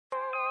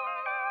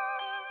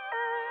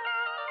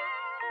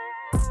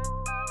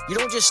You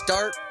don't just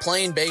start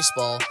playing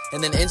baseball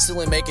and then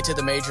instantly make it to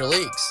the major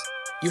leagues.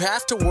 You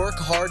have to work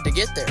hard to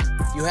get there.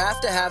 You have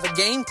to have a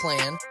game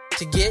plan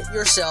to get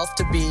yourself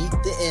to be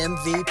the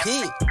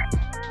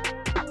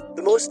MVP.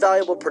 The Most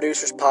Valuable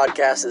Producers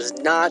podcast is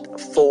not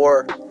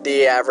for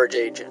the average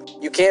agent.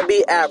 You can't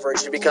be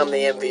average to become the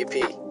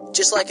MVP.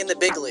 Just like in the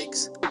big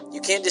leagues.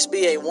 You can't just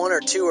be a 1 or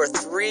 2 or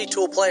 3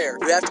 tool player.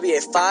 You have to be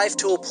a 5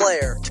 tool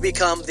player to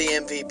become the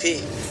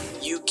MVP.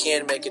 You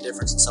can make a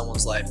difference in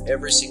someone's life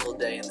every single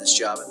day in this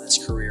job, in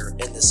this career,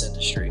 in this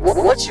industry.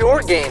 What's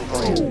your game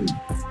plan?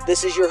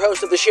 This is your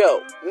host of the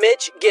show,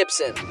 Mitch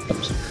Gibson.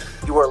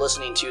 You are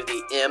listening to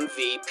the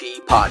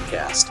MVP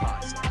Podcast.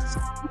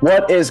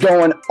 What is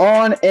going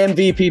on,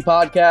 MVP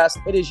Podcast?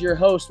 It is your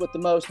host with the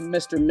most,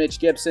 Mr. Mitch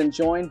Gibson,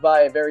 joined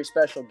by a very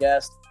special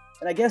guest.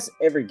 And I guess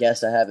every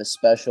guest I have is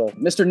special.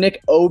 Mr.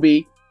 Nick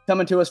Aube,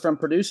 coming to us from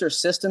Producer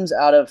Systems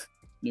out of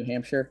New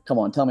Hampshire. Come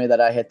on, tell me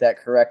that I hit that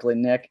correctly,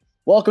 Nick.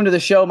 Welcome to the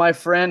show, my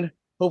friend.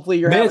 Hopefully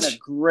you're having a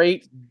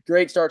great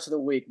start to the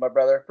week, my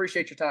brother.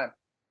 Appreciate your time.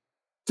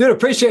 Dude,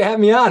 appreciate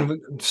having me on.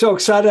 I'm so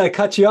excited I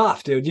cut you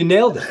off, dude. You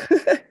nailed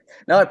it.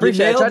 No, I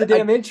appreciate it. You nailed the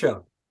damn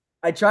intro.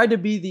 I tried to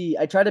be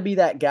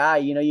that guy.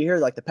 You know, you hear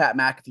like the Pat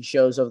McAfee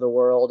shows of the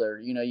world, or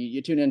you know,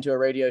 you tune into a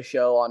radio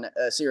show on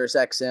Sirius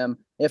XM,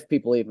 if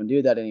people even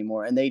do that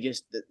anymore, and they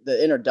just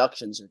the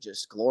introductions are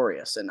just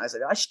glorious. And I said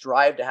I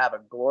strive to have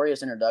a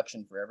glorious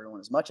introduction for everyone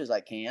as much as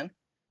I can,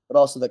 but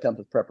also that comes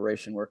with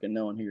preparation work and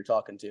knowing who you're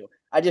talking to.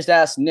 I just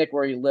asked Nick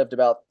where he lived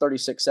about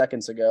 36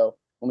 seconds ago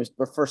when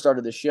we first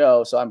started the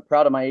show, so I'm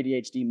proud of my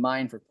ADHD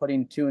mind for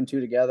putting 2 and 2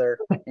 together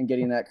and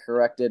getting that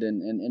corrected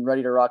and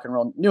ready to rock and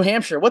roll. New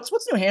Hampshire, what's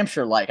New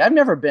Hampshire like? I've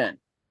never been.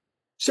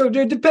 So,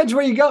 dude, depends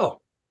where you go.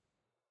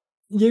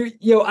 You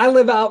know, I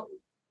live out.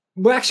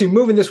 We're actually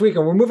moving this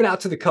weekend. We're moving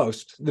out to the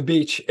coast, the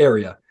beach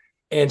area,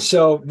 and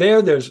so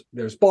there's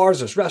bars,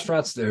 there's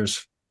restaurants,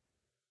 there's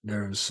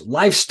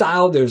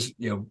lifestyle, there's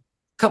a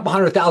couple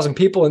 100,000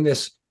 people in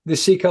this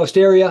seacoast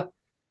area.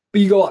 But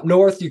you go up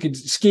north, you could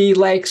ski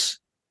lakes.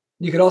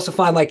 You could also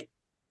find like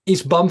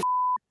East Bum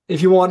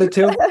if you wanted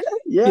to.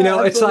 Yeah,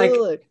 absolutely. It's like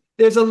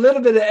there's a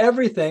little bit of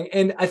everything.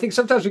 And I think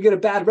sometimes we get a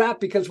bad rap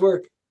because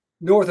we're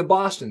north of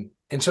Boston.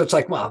 And so it's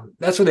like, well,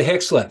 that's where the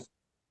Hicks live.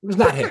 It's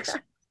not Hicks.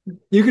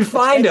 You can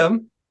find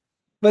them,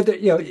 but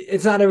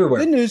it's not everywhere.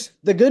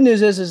 The good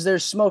news is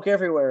there's smoke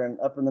everywhere and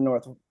up in the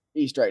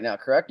northeast right now,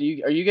 correct?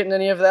 Are you getting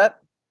any of that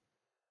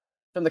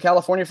from the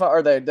California fire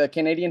or the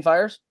Canadian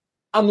fires?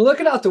 I'm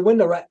looking out the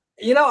window right.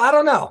 I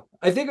don't know.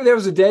 I think if there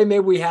was a day,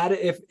 maybe we had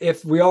it.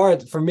 If we are,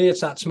 for me,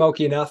 it's not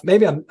smoky enough.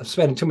 Maybe I'm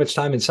spending too much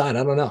time inside.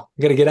 I don't know.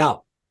 I'm gonna get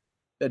out.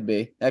 Could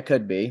be. That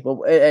could be.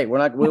 Well, hey,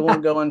 we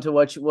won't go into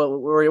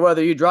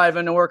whether you drive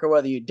into work or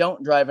whether you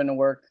don't drive into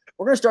work.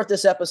 We're gonna start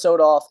this episode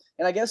off,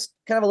 and I guess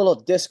kind of a little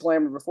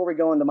disclaimer before we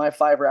go into my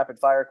 5 rapid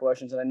fire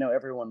questions that I know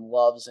everyone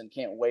loves and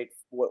can't wait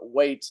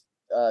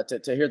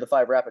to hear the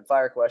 5 rapid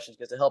fire questions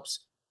because it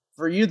helps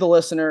for you, the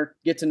listener,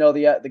 get to know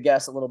the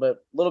guest a little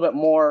bit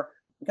more.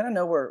 You kind of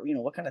know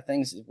what kind of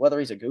things, whether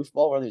he's a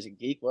goofball, whether he's a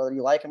geek, whether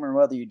you like him or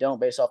whether you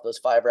don't, based off those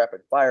 5 rapid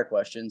fire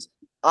questions.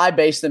 I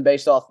base them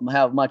based off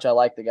how much I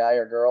like the guy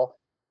or girl,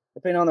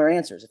 depending on their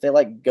answers. If they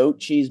like goat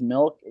cheese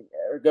milk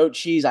or goat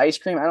cheese ice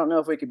cream, I don't know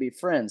if we could be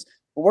friends.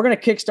 But we're going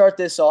to kickstart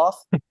this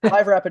off.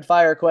 5 rapid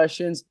fire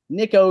questions.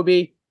 Nick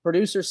Aube,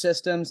 Producer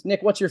Systems.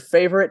 Nick, what's your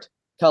favorite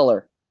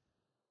color?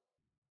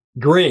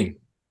 Green.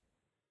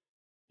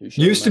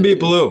 Used to be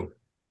blue.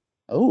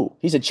 Oh,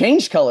 he's a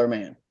change color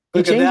man.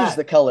 He changes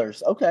the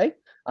colors. Okay.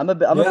 I'm a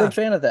big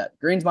fan of that.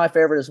 Green's my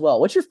favorite as well.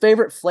 What's your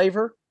favorite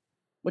flavor?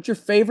 What's your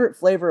favorite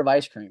flavor of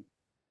ice cream?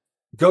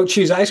 Goat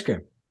cheese ice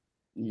cream.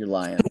 You're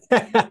lying.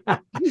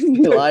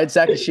 You lied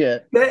sack of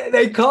shit.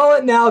 They call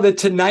it now the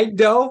Tonight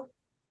Dough.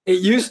 It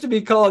used to be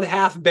called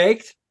Half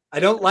Baked. I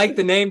don't like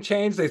the name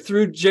change. They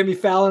threw Jimmy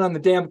Fallon on the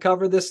damn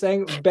cover of this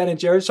thing, Ben and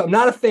Jerry's. So I'm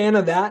not a fan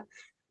of that.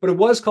 But it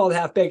was called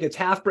Half Baked. It's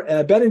half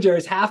Ben and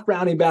Jerry's, half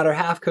brownie batter,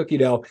 half cookie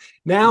dough.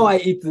 Now I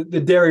eat the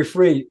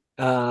dairy-free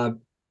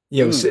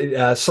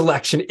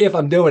selection if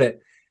I'm doing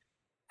it.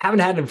 Haven't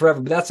had them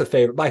forever, but that's a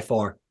favorite by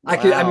far.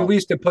 Wow. We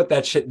used to put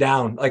that shit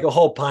down like a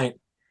whole pint.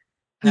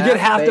 You get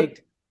half the.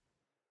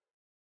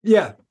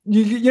 Yeah,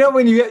 you know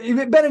when you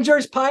get Ben and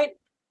Jerry's pint.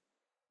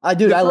 I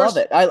love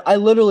it. I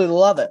literally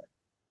love it.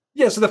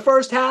 Yeah, so the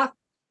first half,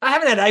 I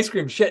haven't had ice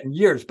cream shit in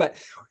years, but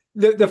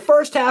the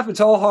first half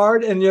it's all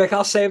hard, and you're like,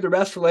 I'll save the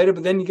rest for later.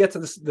 But then you get to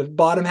the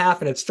bottom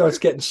half, and it starts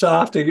getting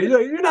soft. And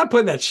you're not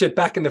putting that shit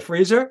back in the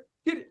freezer.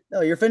 No,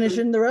 you're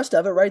finishing the rest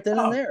of it right then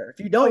and there.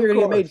 If you don't, you're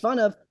going to get made fun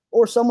of,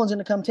 or someone's going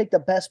to come take the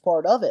best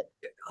part of it.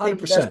 100%. Take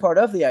the best part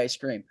of the ice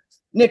cream.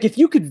 Nick, if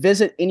you could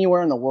visit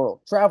anywhere in the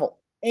world, travel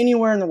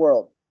anywhere in the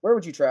world, where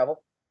would you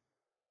travel?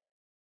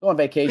 Go on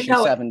vacation,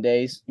 7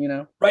 days,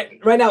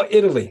 Right now,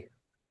 Italy.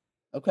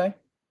 Okay.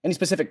 Any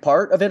specific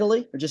part of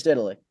Italy or just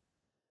Italy?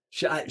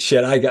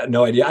 Shit, I got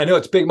no idea. I know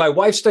it's big. My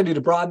wife studied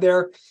abroad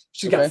there.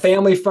 She's got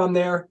family from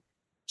there.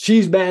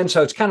 She's been,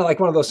 so it's kind of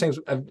like one of those things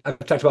I've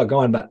talked about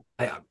going, but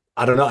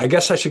I don't know. I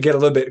guess I should get a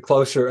little bit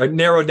closer,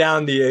 narrow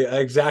down the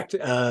exact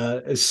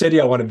city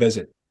I want to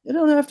visit. It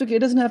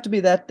doesn't have to be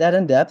that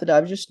in depth.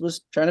 I just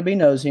was trying to be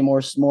nosy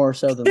more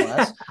so than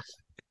less.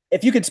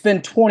 If you could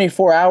spend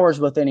 24 hours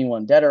with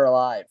anyone, dead or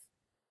alive,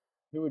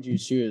 who would you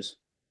choose?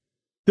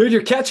 Dude,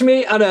 you're catching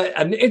me on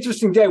an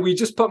interesting day. We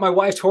just put my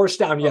wife's horse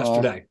down Aw.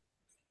 yesterday.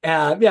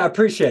 Yeah, I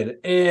appreciate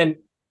it. And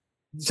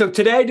so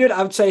today, dude,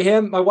 I would say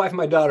him, my wife, and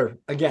my daughter.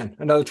 Again,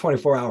 another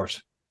 24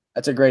 hours.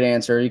 That's a great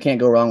answer. You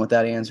can't go wrong with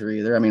that answer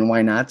either. I mean,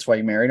 why not? That's why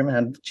you married him and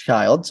had a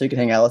child, so you can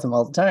hang out with him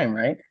all the time,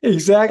 right?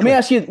 Exactly.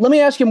 Let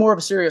me ask you more of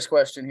a serious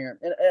question here.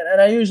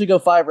 And I usually go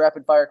 5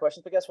 rapid fire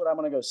questions, but guess what? I'm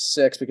going to go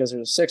 6 because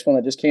there's a 6th one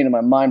that just came to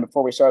my mind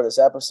before we started this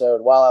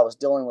episode while I was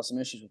dealing with some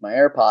issues with my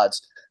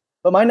AirPods.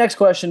 But my next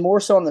question, more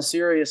so on the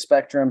serious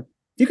spectrum,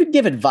 if you could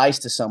give advice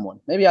to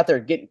someone, maybe out there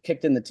getting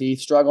kicked in the teeth,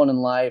 struggling in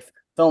life,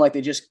 feeling like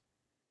they just,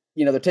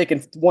 they're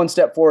taking 1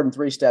 step forward and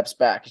 3 steps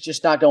back. It's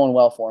just not going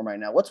well for them right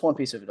now. What's one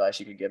piece of advice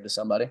you could give to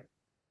somebody?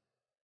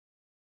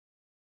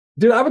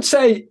 Dude, I would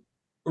say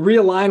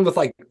realign with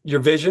like your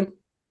vision.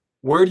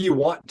 Where do you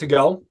want to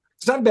go?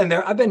 Because I've been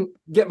there. I've been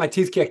getting my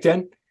teeth kicked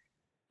in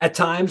at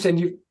times, and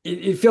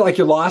you feel like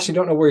you're lost. You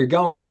don't know where you're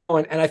going.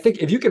 And I think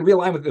if you can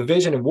realign with the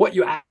vision of what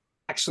you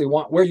actually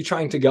want, where you're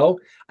trying to go,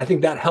 I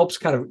think that helps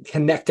kind of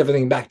connect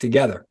everything back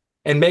together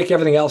and make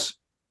everything else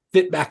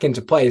fit back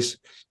into place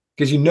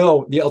because you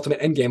know the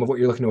ultimate end game of what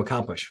you're looking to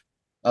accomplish.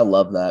 I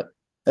love that.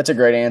 That's a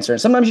great answer.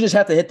 And sometimes you just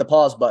have to hit the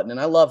pause button, and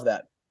I love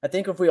that. I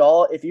think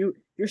if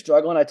you're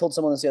struggling, I told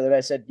someone this the other day.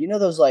 I said,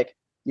 those like,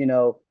 I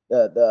don't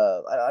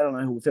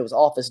know if it was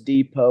Office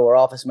Depot or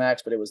Office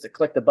Max, but it was the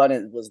click the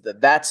button. It was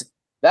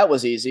that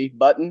was easy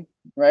button,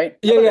 right?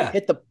 Yeah.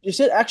 Just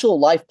hit actual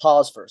life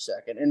pause for a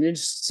second and then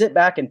just sit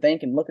back and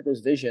think and look at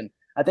this vision.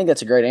 I think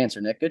that's a great answer,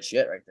 Nick. Good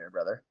shit right there,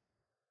 brother.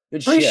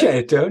 Good shit. Appreciate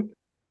it, dude.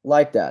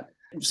 Like that.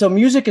 So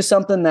music is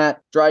something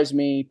that drives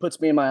me,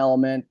 puts me in my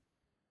element.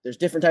 There's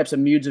different types of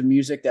moods of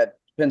music that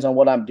depends on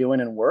what I'm doing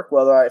in work.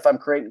 If I'm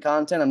creating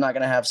content, I'm not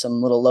going to have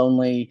some little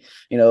lonely,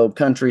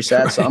 country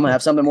set. So I'm going to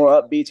have something more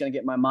upbeat. It's going to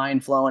get my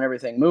mind flowing,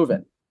 everything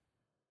moving.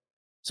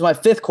 So my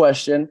 5th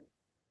question,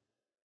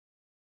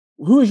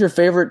 what's your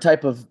favorite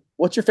type of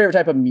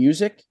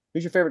music?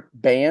 Who's your favorite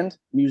band,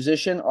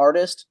 musician,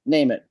 artist?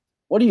 Name it.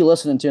 What are you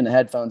listening to in the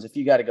headphones if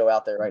you got to go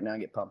out there right now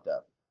and get pumped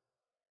up?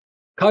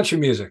 Country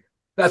music.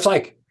 That's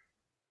where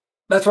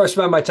I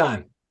spend my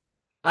time.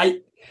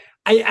 I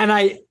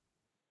would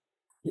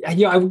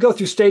go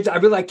through stages. I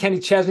really like Kenny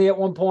Chesney at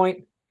one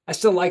point. I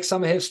still like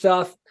some of his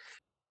stuff.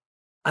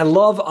 I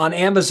love on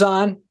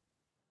Amazon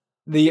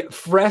the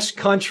fresh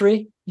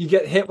country. You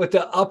get hit with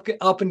the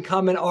up and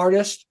coming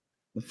artist.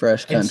 The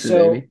fresh country,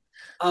 baby.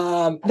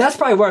 That's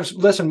probably where I'm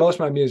listening most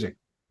of my music.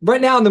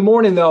 Right now in the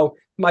morning, though,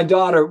 my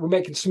daughter, we're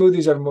making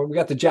smoothies every morning. We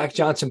got the Jack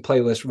Johnson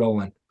playlist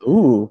rolling.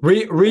 Ooh,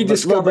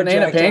 rediscover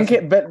banana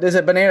pancake. Is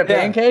it banana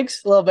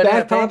pancakes? A little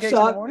banana pancakes in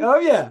the morning? Oh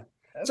yeah.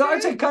 Okay. So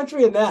I'd say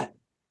country and that.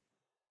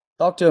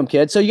 Talk to him,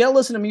 kid. So you got to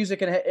listen to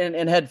music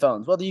in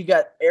headphones, whether you've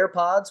got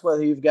AirPods,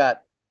 whether you've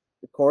got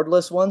the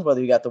cordless ones,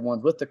 whether you got the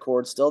ones with the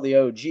cord, still the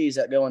OGs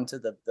that go into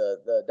the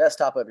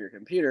desktop of your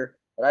computer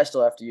that I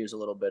still have to use a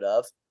little bit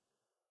of.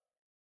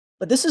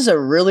 But this is a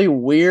really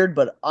weird,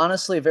 but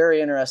honestly very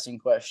interesting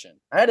question.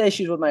 I had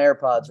issues with my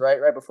AirPods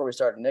right before we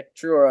started. Nick,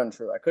 true or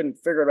untrue? I couldn't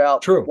figure it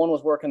out. True. One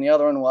was working, the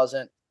other one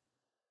wasn't.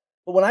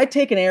 But when I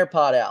take an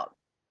AirPod out,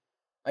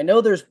 I know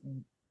they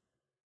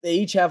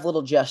each have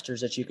little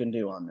gestures that you can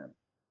do on them.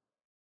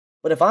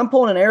 But if I'm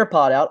pulling an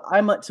AirPod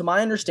out, to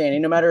my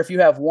understanding, no matter if you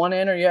have one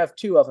in or you have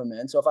 2 of them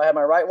in. So if I have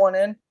my right one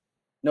in,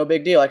 no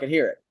big deal, I could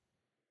hear it.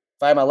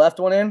 If I have my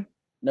left one in,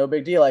 no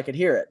big deal, I could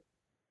hear it.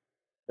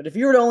 But if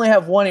you were to only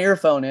have one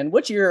earphone in,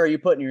 which ear are you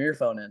putting your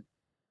earphone in?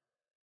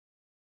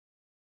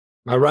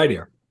 My right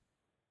ear.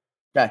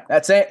 Okay,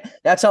 that's it.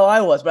 That's how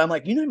I was. But I'm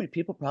like, how many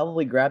people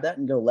probably grab that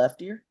and go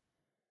left ear?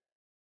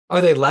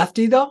 Are they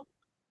lefty though?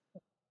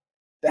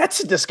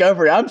 That's a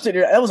discovery. I'm sitting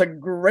here. That was a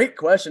great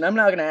question. I'm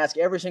not going to ask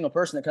every single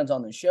person that comes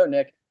on this show,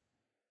 Nick.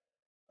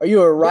 Are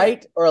you a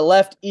right or a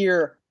left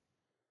earphone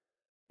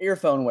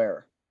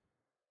wearer?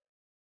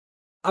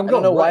 I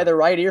don't know why the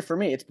right ear for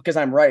me. It's because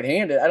I'm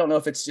right-handed. I don't know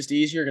if it's just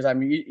easier because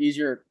I'm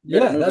easier.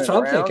 Yeah, that's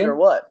what I'm thinking. Or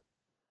what?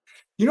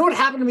 You know what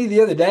happened to me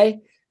the other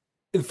day?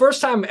 The first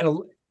time in a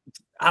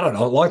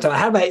long time. I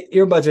had my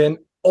earbuds in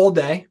all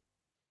day,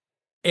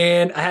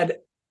 and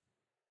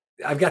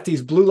I've got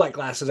these blue light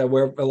glasses I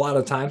wear a lot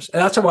of times,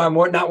 and that's why I'm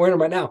not wearing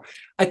them right now.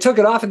 I took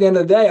it off at the end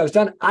of the day. I was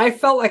done. I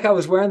felt like I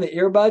was wearing the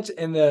earbuds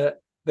and the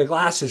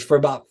glasses for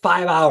about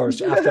 5 hours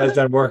after I was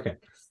done working.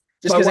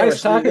 Just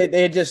because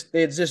they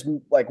had just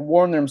like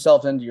worn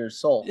themselves into your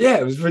soul. Yeah,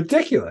 it was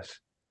ridiculous.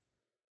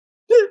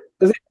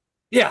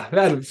 Yeah,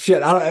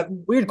 shit.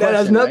 Weird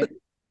question, right?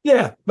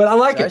 Yeah, but I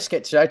like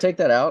it. Should I take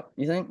that out?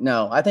 You think?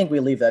 No, I think we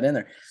leave that in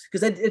there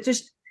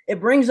because it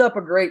brings up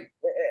a great.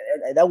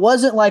 That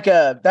wasn't like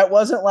a.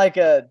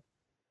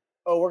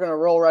 Oh, we're gonna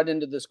roll right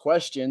into this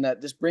question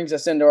that just brings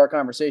us into our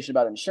conversation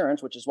about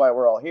insurance, which is why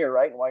we're all here,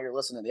 right? And why you're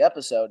listening to the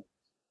episode.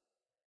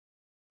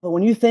 But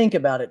when you think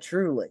about it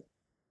truly,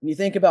 when you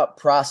think about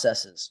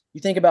processes, you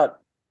think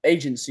about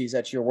agencies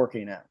that you're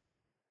working at,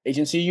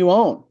 agency you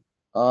own,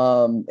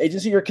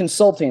 Agency you're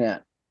consulting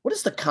at. What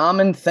is the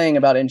common thing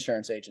about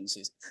insurance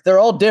agencies? They're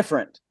all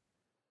different.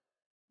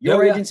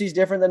 Your agency's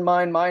different than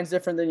mine. Mine's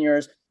different than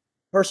yours.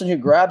 Person who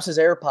grabs his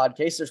AirPod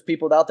case, there's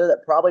people out there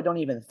that probably don't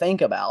even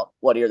think about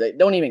what ear they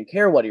don't even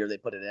care what ear they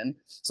put it in,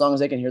 as long as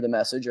they can hear the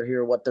message or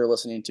hear what they're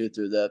listening to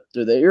through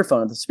the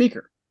earphone of the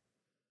speaker.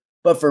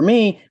 But for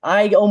me,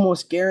 I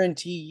almost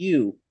guarantee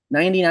you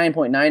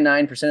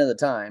 99.99% of the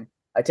time,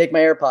 I take my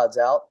AirPods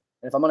out,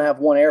 and if I'm going to have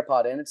one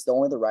AirPod in, it's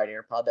only the right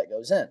AirPod that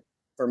goes in.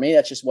 For me,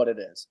 that's just what it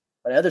is.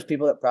 But there's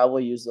people that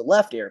probably use the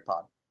left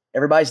AirPod.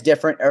 Everybody's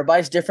different.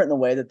 Everybody's different in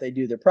the way that they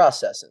do their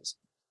processes.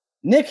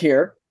 Nick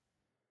here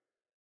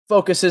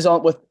focuses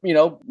on with,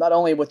 not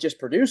only with just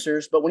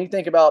producers, but when you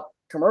think about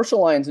commercial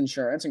lines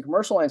insurance and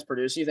commercial lines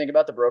producer, you think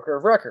about the broker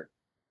of record,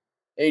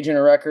 agent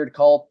of record,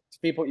 call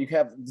people. You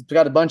have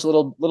got a bunch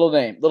of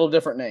little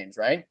different names,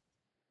 right?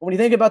 But when you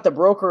think about the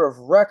broker of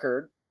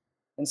record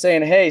and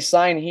saying, hey,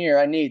 sign here,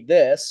 I need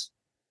this.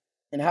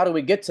 And how do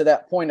we get to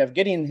that point of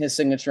getting his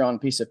signature on a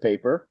piece of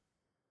paper?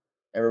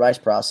 Everybody's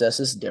process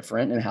is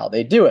different in how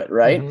they do it,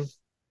 right? Mm-hmm.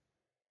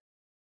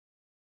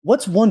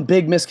 What's one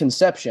big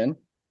misconception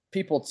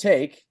people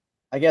take,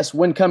 I guess,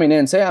 when coming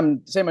in? Say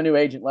I'm a new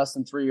agent, less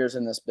than 3 years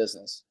in this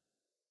business,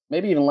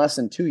 maybe even less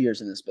than 2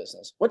 years in this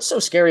business. What's so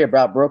scary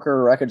about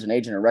broker records and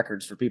agent of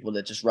records for people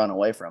that just run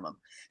away from them?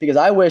 Because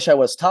I wish I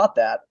was taught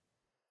that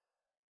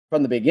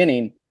from the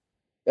beginning.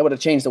 It would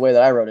have changed the way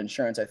that I wrote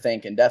insurance, I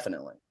think,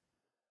 indefinitely.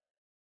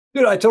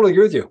 Dude, I totally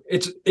agree with you.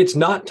 It's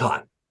not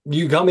taught.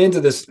 You come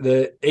into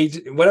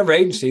whatever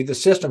agency, the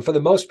system, for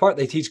the most part,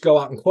 they teach go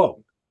out and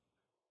quote.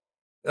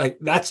 Like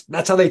that's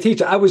how they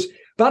teach. I was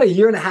about 1.5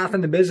 years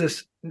in the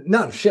business.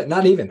 No shit,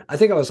 not even. I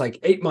think I was like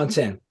 8 months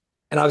in,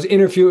 and I was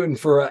interviewing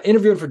for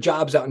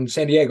jobs out in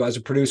San Diego as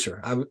a producer.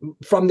 I'm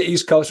from the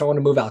East Coast. I want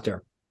to move out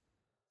there.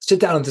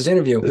 Sit down at this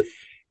interview,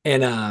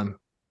 and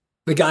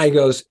the guy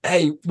goes,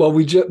 "Hey, well,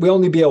 we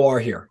only BOR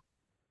here.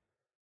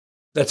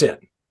 That's it."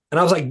 And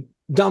I was like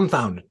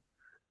dumbfounded.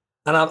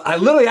 And I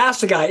literally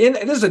asked the guy,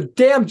 this is a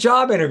damn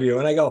job interview.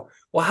 And I go,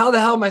 well, how the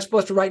hell am I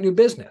supposed to write new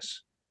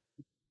business?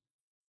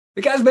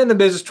 The guy's been in the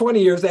business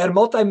 20 years. They had a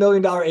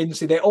multi-million-dollar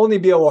agency. They only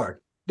BOR'd.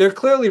 They're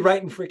clearly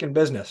writing freaking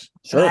business.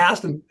 Sure. And I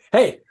asked him,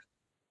 hey,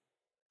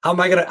 how am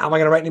I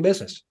gonna write new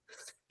business?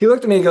 He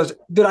looked at me and goes,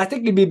 dude, I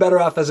think you'd be better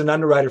off as an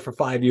underwriter for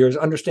 5 years,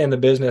 understand the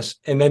business,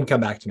 and then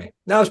come back to me.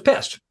 And I was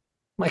pissed.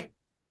 I'm like,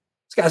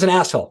 this guy's an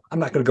asshole. I'm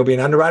not going to go be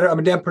an underwriter. I'm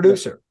a damn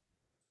producer.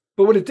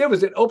 But what it did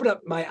was it opened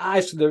up my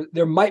eyes to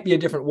there might be a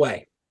different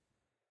way.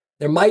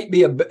 There might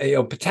be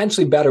a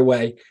potentially better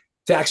way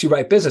to actually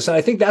write business. And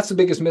I think that's the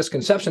biggest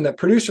misconception, that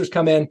producers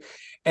come in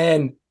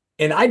and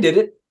I did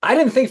it. I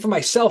didn't think for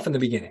myself in the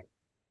beginning.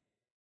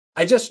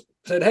 I just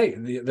said, hey,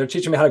 they're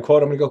teaching me how to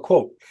quote. I'm going to go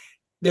quote.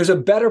 There's a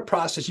better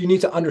process. You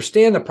need to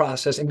understand the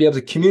process and be able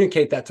to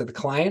communicate that to the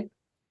client.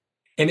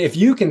 And if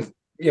you can,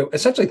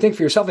 essentially think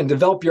for yourself and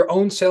develop your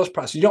own sales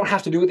process, you don't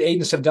have to do what the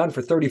agents have done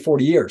for 30,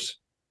 40 years.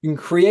 You can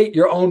create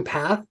your own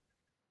path.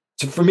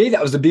 So for me,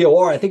 that was the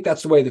BOR. I think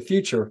that's the way of the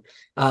future.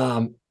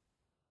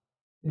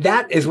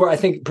 That is where I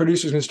think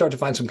producers can start to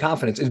find some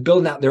confidence, is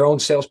building out their own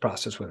sales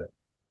process with it.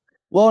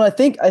 Well, I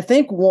think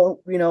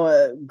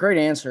a great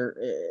answer,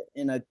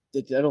 and I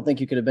don't think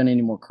you could have been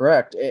any more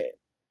correct.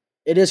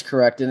 It is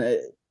correct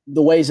in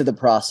the ways of the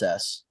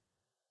process.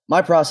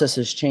 My process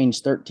has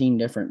changed 13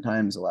 different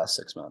times the last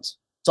 6 months.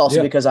 It's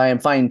also because I am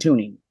fine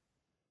tuning.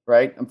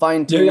 Right? I'm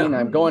fine tuning.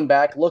 I'm going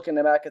back, looking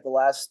back at the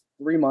last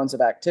 3 months of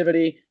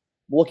activity,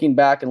 looking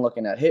back and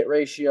looking at hit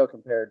ratio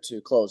compared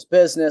to closed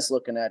business,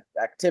 looking at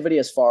activity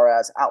as far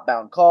as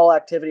outbound call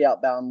activity,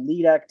 outbound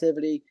lead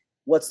activity.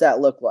 What's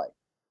that look like?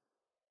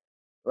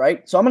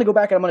 Right? So I'm going to go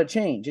back and I'm going to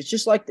change. It's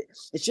just like,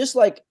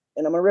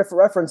 and I'm going to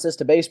reference this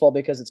to baseball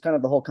because it's kind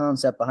of the whole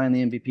concept behind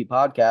the MVP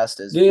podcast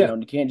is,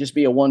 you can't just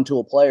be a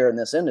one-tool player in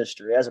this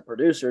industry as a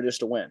producer just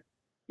to win.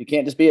 You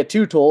can't just be a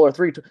 2-tool or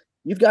 3-tool.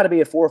 You've got to be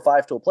a 4 or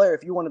 5-tool player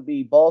if you want to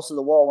be balls to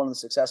the wall, one of the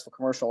successful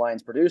commercial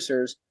lines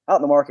producers out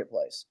in the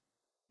marketplace.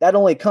 That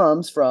only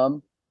comes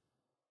from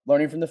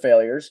learning from the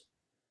failures,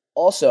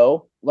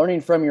 also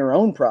learning from your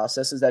own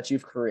processes that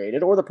you've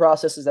created or the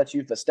processes that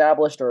you've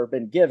established or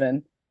been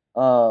given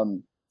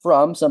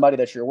from somebody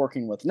that you're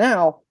working with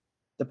now.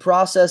 The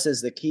process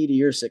is the key to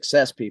your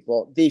success,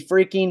 people. The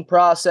freaking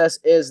process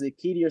is the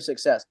key to your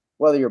success.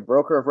 Whether you're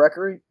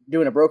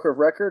doing a broker of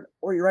record,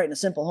 or you're writing a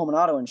simple home and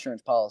auto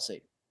insurance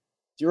policy.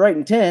 If you're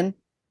writing 10,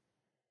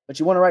 but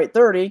you want to write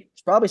 30,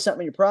 it's probably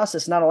something in your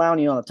process not allowing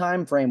you on a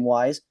time frame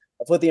wise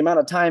with the amount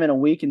of time in a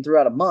week and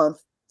throughout a month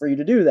for you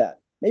to do that.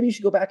 Maybe you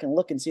should go back and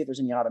look and see if there's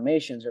any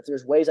automations or if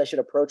there's ways I should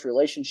approach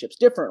relationships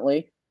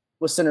differently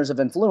with centers of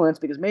influence,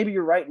 because maybe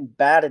you're writing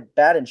bad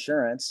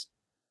insurance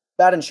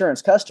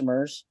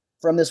customers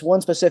from this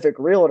one specific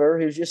realtor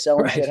who's just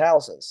selling shit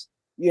houses.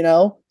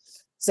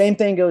 Same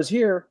thing goes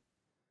here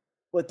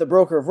with the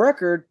broker of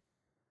record.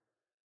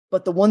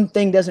 But the one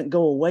thing doesn't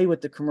go away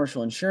with the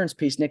commercial insurance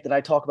piece, Nick, that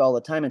I talk about all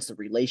the time. It's the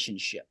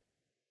relationship.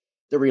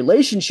 The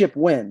relationship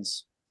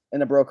wins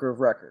in a broker of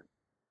record.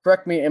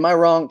 Correct me. Am I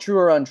wrong? True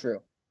or untrue?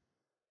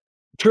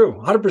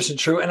 True, 100%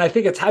 true. And I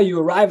think it's how you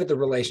arrive at the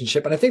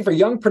relationship. And I think for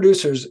young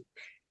producers,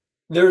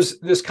 there's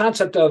this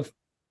concept of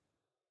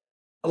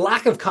a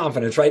lack of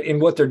confidence, right, in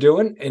what they're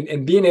doing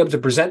and being able to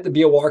present the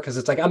BOR because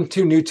it's like, I'm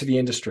too new to the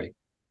industry.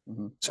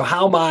 Mm-hmm. So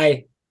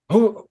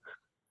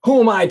who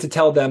am I to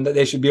tell them that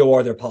they should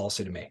BOR their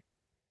policy to me,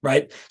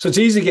 right? So it's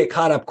easy to get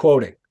caught up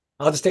quoting.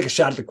 I'll just take a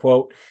shot at the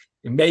quote.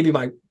 Maybe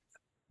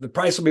the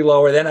price will be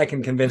lower. Then I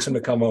can convince them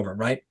to come over,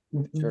 right?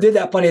 Sure. Did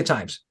that plenty of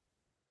times.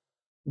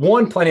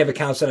 Won plenty of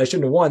accounts that I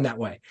shouldn't have won that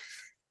way.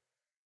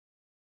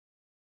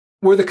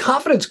 Where the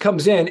confidence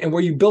comes in and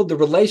where you build the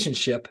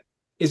relationship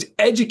is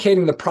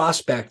educating the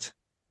prospect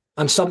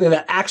on something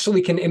that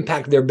actually can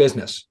impact their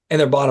business and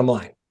their bottom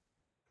line.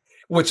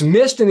 What's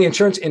missed in the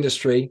insurance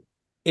industry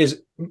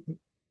is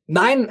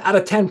 9 out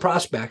of 10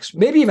 prospects,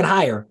 maybe even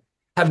higher,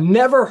 have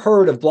never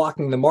heard of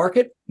blocking the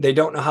market. They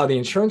don't know how the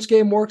insurance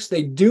game works.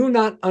 They do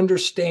not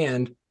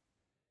understand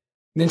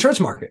the insurance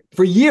market.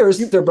 For years,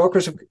 their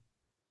brokers have...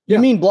 You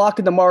mean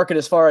blocking the market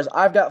as far as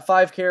I've got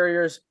 5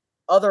 carriers,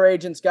 other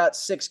agents got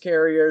 6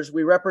 carriers.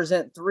 We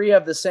represent 3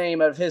 of the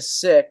same of his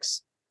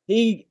 6.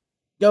 He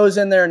goes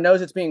in there and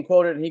knows it's being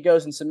quoted, and he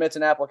goes and submits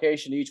an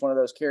application to each one of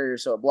those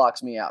carriers, so it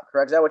blocks me out.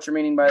 Correct? Is that what you're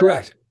meaning by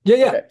Correct. that?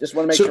 Yeah. Okay. Just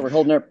want to make sure we're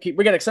holding our...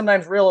 We got to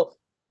sometimes reel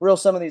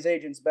some of these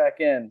agents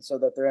back in so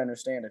that they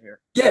understand it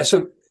here. Yeah,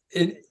 so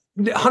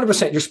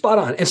 100%, you're spot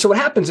on. And so what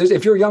happens is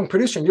if you're a young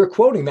producer and you're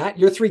quoting that,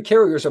 your 3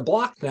 carriers are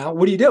blocked now,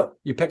 what do?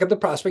 You pick up the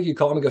prospect, you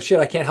call them and go, shit,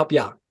 I can't help you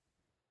out.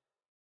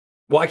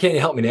 Why can't you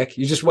help me, Nick?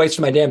 You just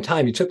wasted my damn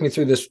time. You took me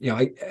through this,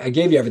 I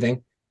gave you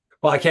everything.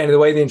 Well, I can't, the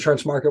way the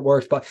insurance market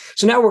works. But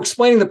so now we're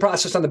explaining the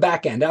process on the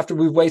back end after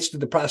we've wasted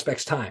the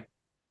prospect's time.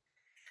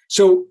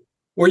 So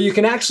where you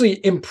can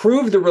actually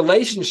improve the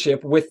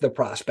relationship with the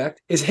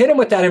prospect is hit them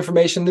with that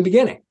information in the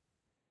beginning.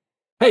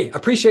 Hey, I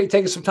appreciate you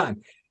taking some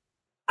time.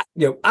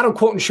 I don't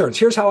quote insurance.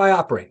 Here's how I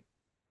operate.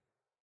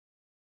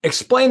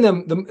 Explain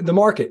them the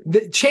market.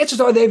 The chances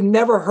are they've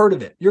never heard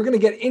of it. You're going to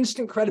get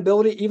instant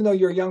credibility, even though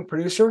you're a young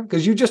producer,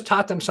 because you just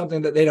taught them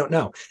something that they don't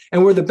know.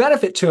 And where the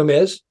benefit to them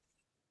is,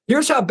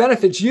 here's how it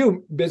benefits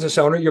you, business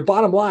owner. Your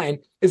bottom line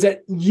is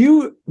that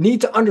you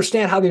need to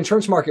understand how the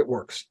insurance market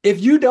works. If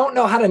you don't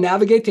know how to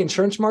navigate the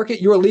insurance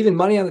market, you are leaving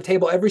money on the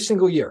table every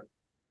single year.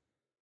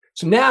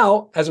 So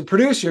now, as a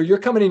producer, you're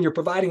coming in, you're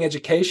providing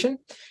education,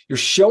 you're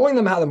showing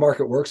them how the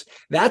market works.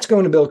 That's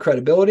going to build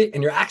credibility,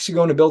 and you're actually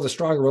going to build a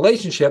stronger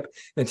relationship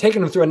than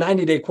taking them through a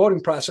 90-day quoting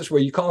process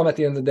where you call them at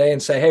the end of the day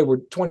and say, hey, we're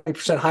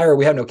 20% higher,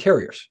 we have no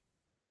carriers.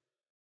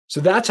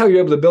 So that's how you're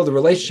able to build a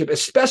relationship,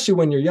 especially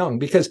when you're young,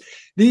 because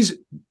these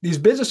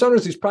business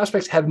owners, these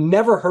prospects have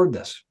never heard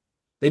this.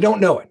 They don't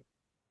know it.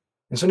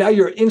 And so now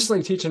you're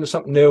instantly teaching them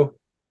something new.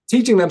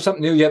 Teaching them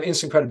something new, you have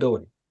instant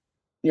credibility.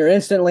 You're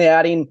instantly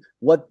adding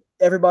what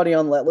everybody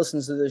on that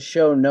listens to this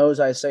show knows.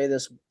 I say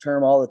this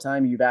term all the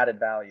time. You've added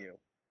value.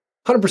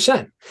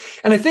 100%.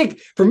 And I think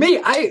for me,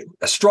 I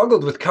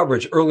struggled with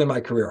coverage early in my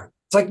career.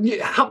 It's like,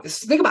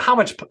 think about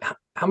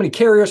how many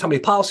carriers, how many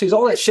policies,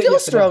 all that shit. Still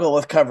struggle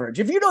with coverage.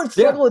 If you don't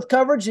struggle with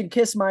coverage, you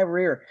kiss my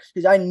rear,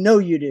 because I know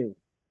you do.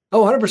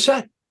 Oh,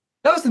 100%.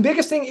 That was the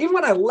biggest thing. Even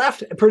when I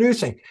left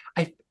producing,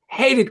 I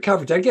hated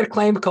coverage. I'd get a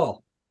claim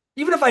call.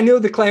 Even if I knew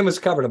the claim was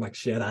covered, I'm like,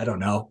 shit, I don't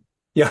know.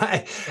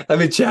 Yeah, let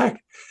me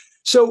check.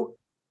 So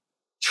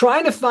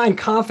trying to find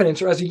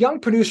confidence, or as a young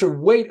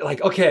producer,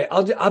 okay,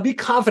 I'll be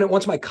confident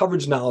once my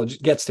coverage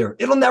knowledge gets there.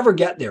 It'll never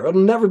get there. It'll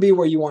never be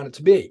where you want it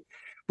to be.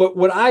 But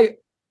what I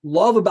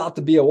love about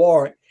the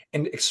BOR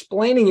and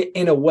explaining it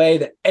in a way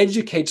that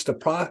educates the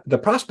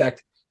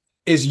prospect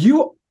is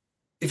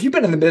if you've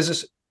been in the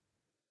business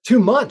 2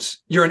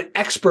 months, you're an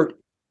expert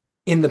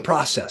in the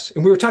process.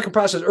 And we were talking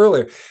process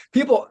earlier.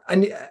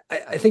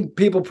 I think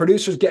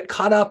producers get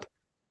caught up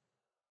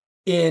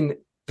in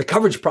the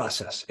coverage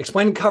process,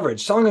 explaining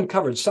coverage, selling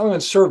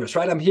on service,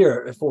 right? I'm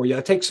here for you.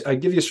 I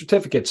give you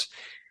certificates.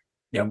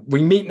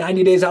 We meet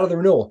 90 days out of the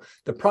renewal.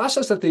 The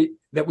process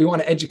that we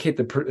want to educate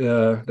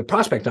the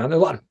prospect on, there's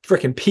a lot of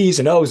freaking P's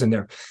and O's in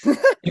there,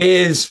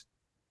 is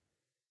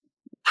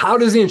how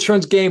does the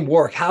insurance game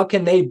work? How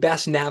can they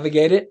best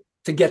navigate it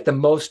to get the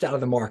most out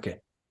of the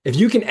market? If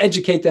you can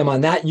educate them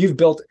on that, you've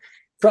built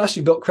trust,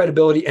 you've built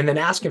credibility, and then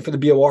asking for the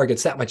BOR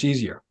gets that much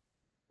easier.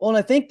 Well, and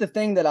I think the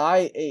thing that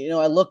I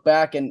look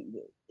back and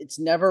it's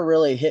never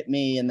really hit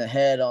me in the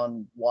head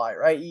on why,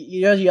 right?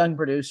 You're a young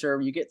producer,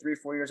 you get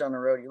 3-4 years on the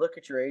road, you look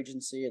at your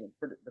agency and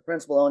the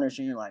principal owners,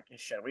 and you're like,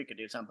 shit, we could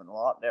do something a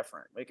lot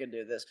different. We could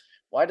do this.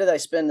 Why did I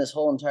spend this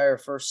whole entire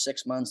first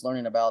 6 months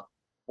learning about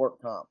work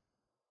comp?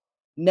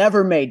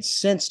 Never made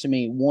sense to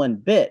me one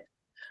bit.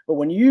 But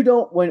when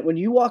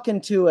you walk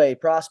into a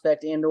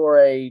prospect and or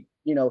a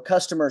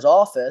customer's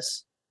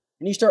office,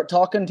 and you start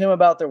talking to them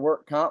about their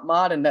work comp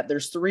mod, and that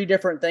there's 3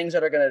 different things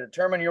that are going to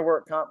determine your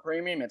work comp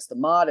premium. It's the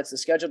mod, it's the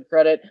scheduled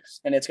credit,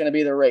 and it's going to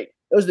be the rate.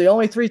 Those are the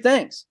only 3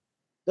 things.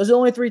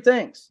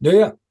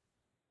 Yeah.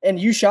 And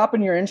you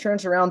shopping your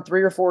insurance around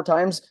 3 or 4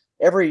 times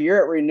every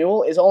year at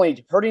renewal is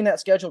only hurting that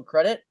scheduled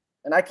credit.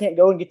 And I can't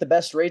go and get the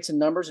best rates and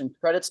numbers and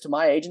credits to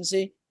my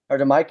agency or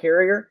to my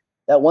carrier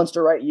that wants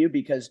to write you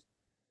because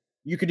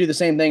you could do the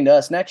same thing to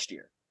us next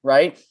year,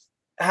 right?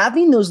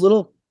 Having those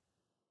little,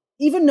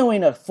 even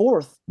knowing a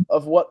fourth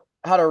of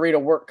how to read a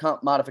work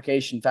comp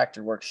modification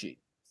factor worksheet,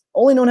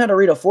 only knowing how to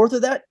read a fourth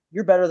of that,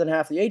 you're better than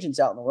half the agents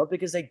out in the world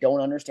because they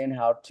don't understand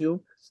how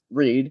to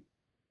read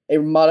a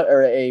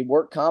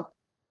work comp,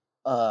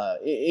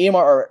 EMR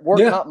or work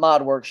comp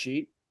mod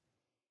worksheet.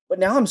 But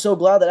now I'm so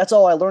glad that that's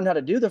all I learned how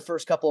to do the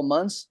first couple of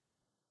months,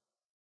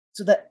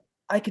 so that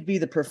I could be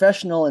the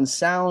professional and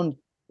sound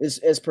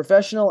as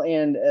professional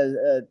and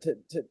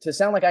to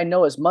sound like I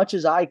know as much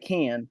as I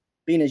can,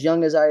 being as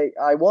young as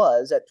I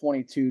was at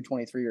 22,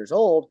 23 years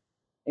old,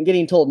 and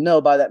getting told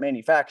no by that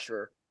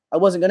manufacturer. I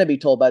wasn't going to be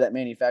told by that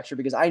manufacturer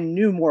because I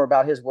knew more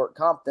about his work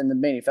comp than the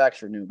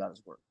manufacturer knew about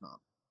his work comp.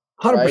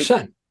 100%.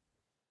 Right?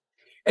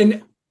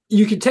 And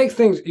you can take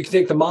things, you can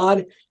take the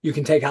mod, you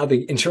can take how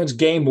the insurance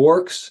game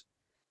works.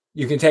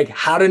 You can take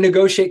how to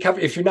negotiate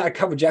coverage. If you're not a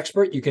coverage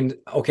expert, you can,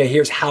 okay,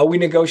 here's how we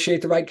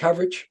negotiate the right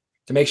coverage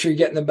to make sure you're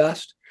getting the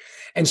best.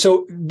 And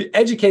so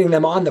educating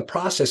them on the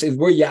process is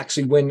where you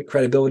actually win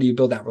credibility, you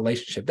build that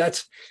relationship.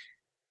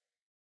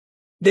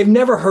 They've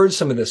never heard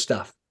some of this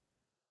stuff.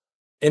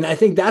 And I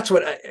think that's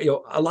what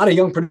a lot of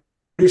young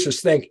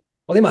producers think,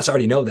 well, they must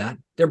already know that.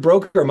 Their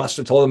broker must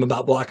have told them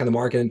about blocking the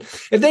market. And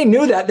if they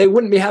knew that, they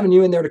wouldn't be having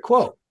you in there to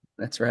quote.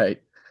 That's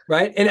right.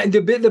 Right. And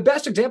the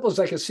best example is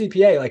like a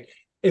CPA. Like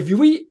if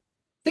we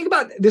think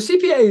about the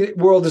CPA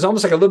world is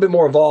almost like a little bit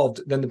more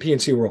evolved than the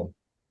P&C world.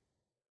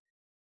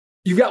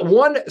 You've got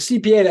one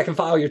CPA that can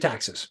file your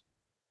taxes.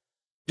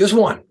 Just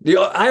one. The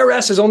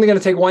IRS is only going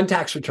to take one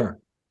tax return.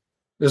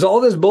 There's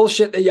all this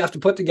bullshit that you have to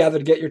put together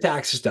to get your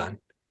taxes done.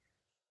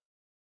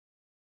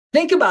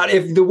 Think about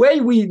if the way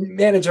we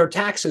manage our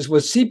taxes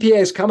was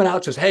CPAs coming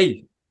out to us,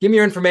 hey, give me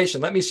your information.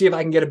 Let me see if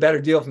I can get a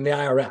better deal from the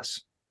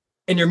IRS.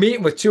 And you're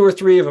meeting with 2 or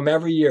 3 of them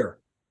every year.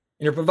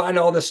 And you're providing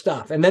all this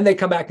stuff. And then they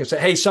come back and say,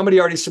 hey, somebody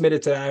already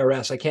submitted to the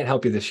IRS. I can't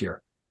help you this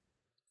year.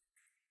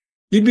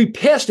 You'd be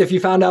pissed if you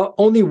found out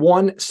only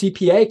one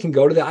CPA can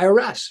go to the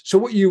IRS. So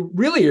what you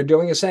really are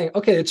doing is saying,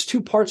 okay, it's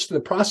 2 parts to the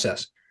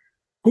process.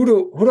 Who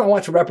do I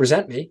want to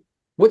represent me?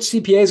 What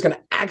CPA is going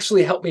to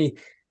actually help me,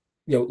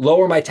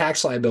 lower my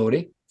tax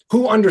liability?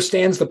 Who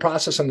understands the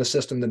process and the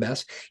system the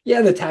best?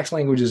 Yeah, the tax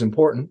language is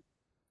important,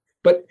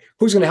 but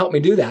who's going to help me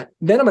do that?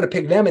 Then I'm going to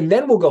pick them, and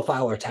then we'll go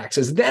file our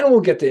taxes. Then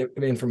we'll get the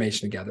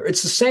information together.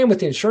 It's the same with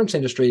the insurance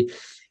industry.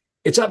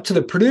 It's up to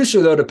the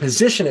producer, though, to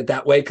position it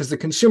that way because the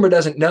consumer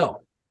doesn't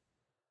know.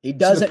 He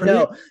doesn't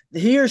know.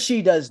 He or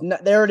she does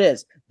not. There it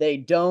is. They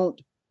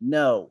don't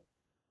know.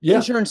 Yeah.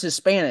 Insurance is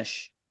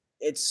Spanish.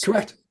 It's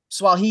correct.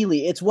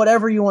 Swahili. It's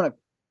whatever you want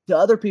to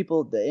other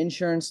people. The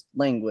insurance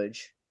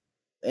language,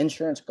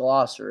 insurance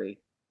glossary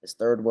is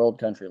third world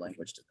country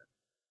language to them.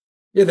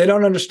 Yeah, they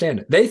don't understand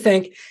it. They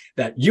think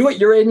that you at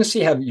your agency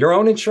have your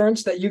own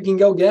insurance that you can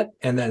go get,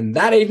 and then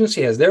that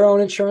agency has their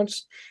own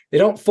insurance. They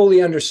don't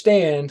fully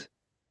understand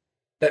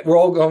that we're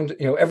all going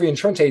to, every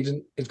insurance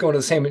agent is going to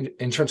the same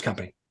insurance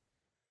company.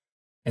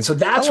 And so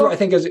that's where I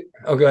think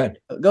go ahead.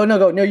 Go.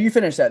 No, you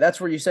finish that. That's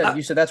where you said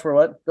that's where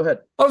what? Go ahead.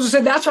 I was going to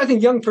say, that's why I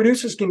think young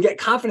producers can get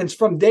confidence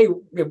from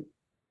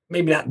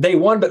maybe not day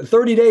one, but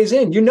 30 days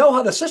in,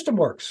 how the system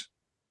works.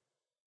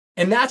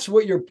 And that's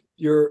what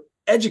you're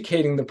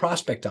educating the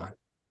prospect on.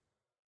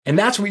 And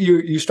that's what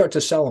you start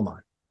to sell them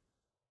on.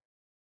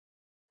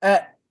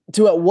 At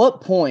what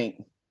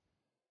point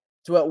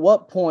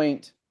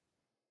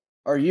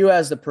are you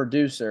as the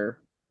producer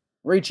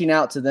reaching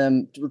out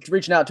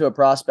to a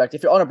prospect?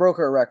 If you're on a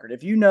broker of record,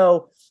 if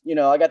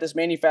I got this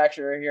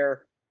manufacturer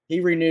here, he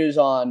renews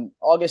on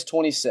August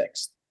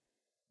 26th.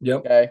 Yep.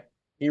 Okay.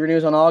 He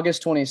renews on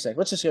August 26th.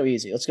 Let's just go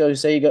easy. Let's go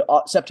say you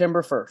go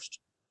September 1st.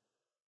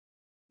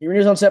 He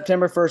renews on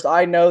September 1st.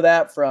 I know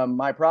that from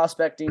my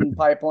prospecting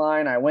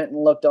pipeline. I went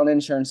and looked on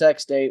Insurance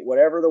X date,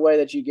 whatever the way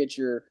that you get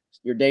your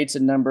dates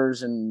and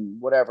numbers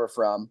and whatever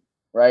from,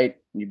 right?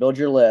 And you build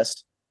your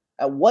list.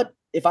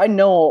 If I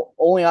know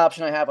only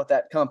option I have with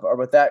that company or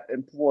with that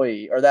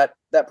employee or that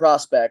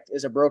prospect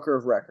is a broker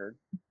of record,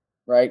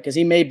 right? Because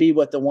he may be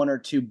with the 1 or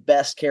 2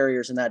 best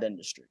carriers in that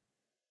industry.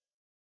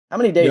 How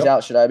many days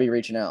out should I be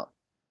reaching out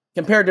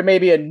compared to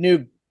maybe a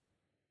new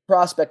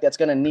prospect that's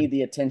going to need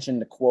the attention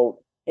to quote?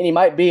 And he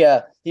might be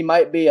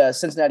a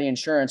Cincinnati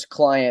Insurance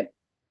client,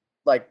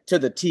 like to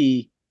the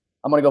T.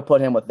 I'm going to go put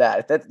him with that.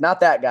 If that's not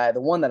that guy,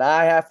 the one that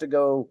I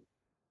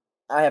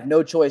have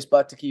no choice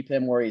but to keep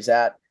him where he's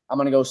at. I'm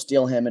going to go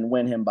steal him and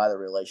win him by the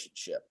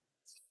relationship.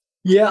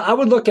 Yeah, I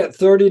would look at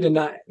 30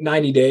 to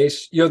 90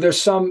 days.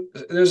 There's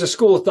a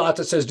school of thought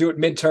that says do it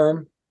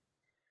midterm.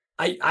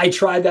 I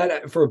tried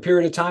that for a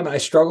period of time. And I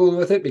struggled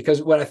with it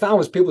because what I found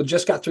was people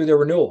just got through their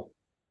renewal.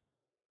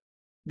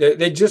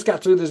 They just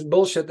got through this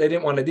bullshit they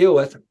didn't want to deal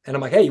with. And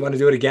I'm like, hey, you want to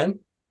do it again?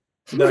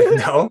 They're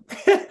like, no.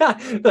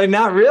 Like,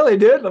 not really,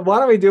 dude. Why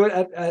don't we do it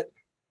at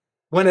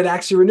when it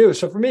actually renews?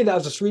 So for me, that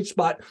was a sweet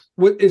spot.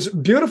 What is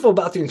beautiful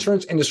about the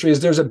insurance industry is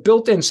there's a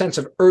built-in sense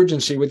of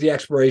urgency with the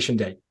expiration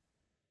date.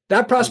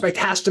 That prospect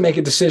has to make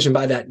a decision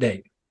by that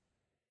date.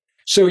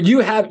 So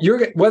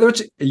whether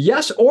it's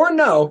yes or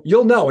no,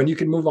 you'll know and you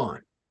can move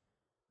on.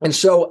 And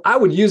so I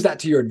would use that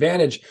to your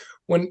advantage.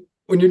 When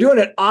you're doing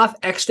it off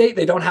X date,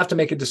 they don't have to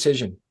make a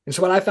decision. And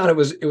so what I found, it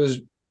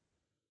was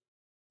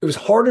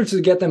harder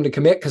to get them to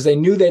commit because they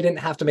knew they didn't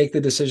have to make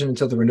the decision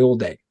until the renewal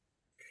date.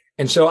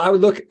 And so I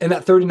would look in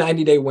that 30,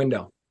 90-day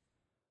window.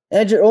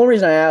 And the only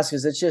reason I ask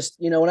is it's just,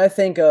 when I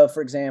think of,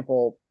 for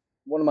example,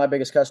 one of my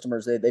biggest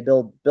customers, they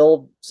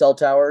build cell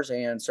towers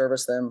and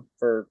service them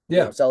for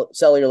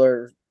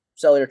cellular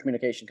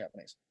communication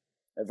companies,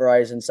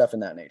 Verizon, stuff in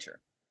that nature.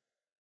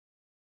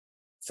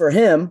 For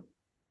him,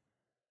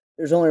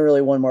 there's only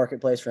really one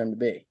marketplace for him to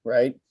be,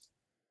 right?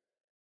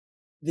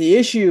 The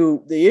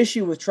issue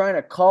with trying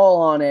to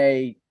call on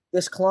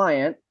this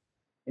client,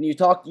 and you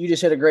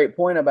just hit a great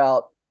point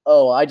about,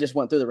 I just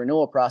went through the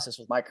renewal process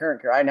with my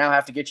current carrier. I now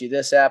have to get you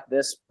this app,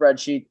 this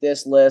spreadsheet,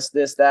 this list,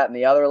 this, that, and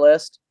the other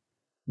list.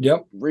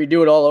 Yep.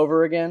 Redo it all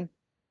over again.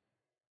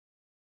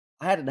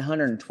 I had it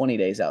 120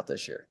 days out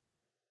this year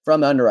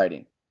from the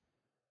underwriting.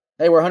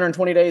 Hey, we're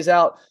 120 days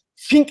out.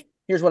 Shink,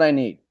 here's what I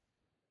need.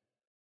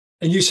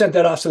 And you sent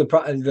that off to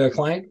the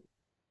client?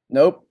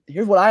 Nope.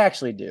 Here's what I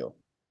actually do.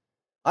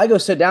 I go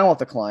sit down with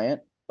the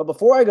client, but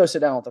before I go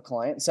sit down with the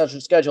client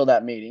and schedule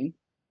that meeting,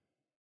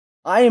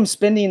 I am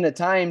spending the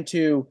time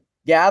to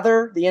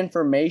gather the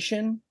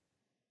information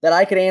that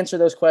I could answer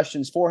those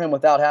questions for him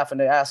without having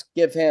to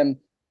give him,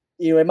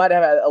 it might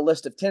have a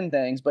list of 10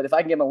 things, but if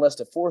I can give him a list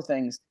of 4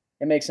 things,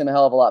 it makes him a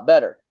hell of a lot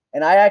better.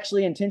 And I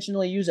actually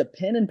intentionally use a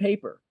pen and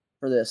paper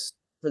for this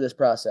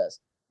process.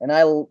 And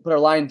I put a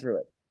line through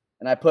it.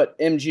 And I put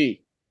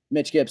MG,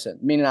 Mitch Gibson,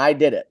 meaning I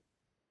did it.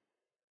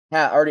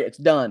 It's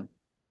done.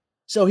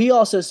 So he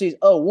also sees,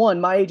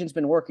 my agent's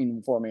been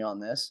working for me on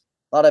this.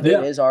 A lot of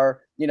it is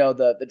our,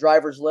 the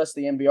driver's list,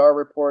 the MVR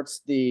reports,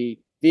 the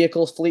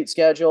vehicles fleet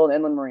schedule, and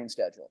inland marine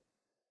schedule.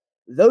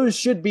 Those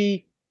should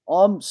be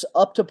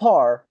up to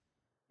par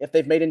if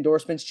they've made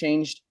endorsements,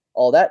 changed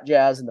all that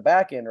jazz in the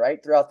back end,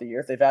 right? Throughout the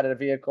year, if they've added a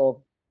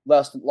vehicle,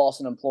 lost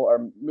an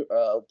employee,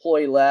 or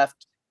employee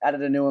left,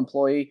 added a new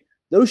employee,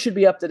 those should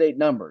be up-to-date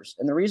numbers.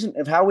 And the reason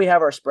of how we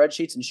have our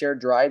spreadsheets and shared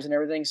drives and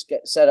everything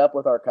set up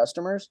with our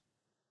customers,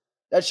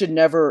 that should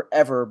never,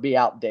 ever be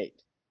outdated.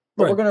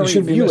 But we're going to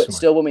review it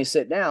still when we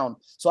sit down.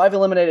 So I've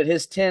eliminated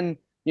his 10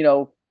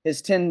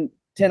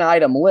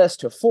 item list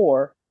to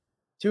 4.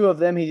 2 of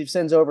them he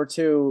sends over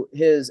to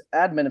his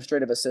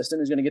administrative assistant,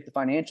 who's going to get the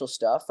financial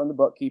stuff from the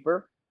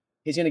bookkeeper.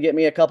 He's going to get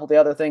me a couple of the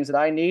other things that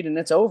I need, and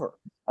it's over.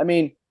 I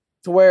mean,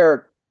 to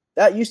where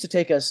that used to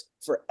take us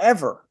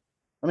forever.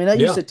 I mean, that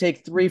used to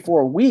take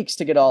 3-4 weeks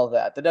to get all of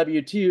that. The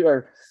W-2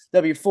 or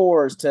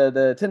W-4s to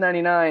the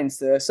 1099s,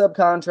 the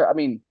subcontract. I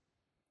mean,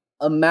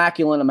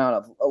 immaculate amount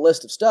of a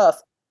list of stuff.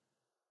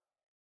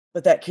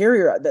 But that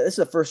carrier, this is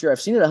the first year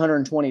I've seen it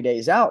 120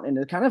 days out. And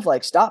it kind of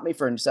like stopped me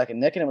for a second,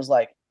 Nick. And it was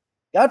like,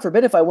 God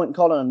forbid if I went and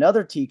called on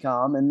another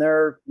TCOM and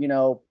they're,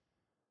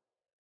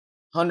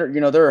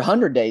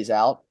 100 days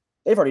out.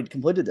 They've already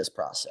completed this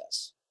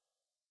process.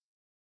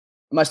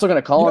 Am I still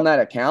going to call on that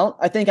account?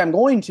 I think I'm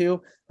going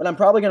to, but I'm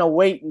probably going to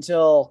wait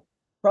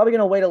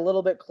a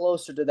little bit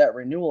closer to that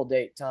renewal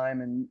date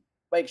time and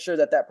make sure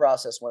that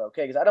process went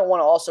okay. Because I don't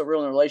want to also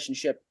ruin the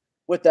relationship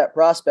with that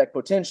prospect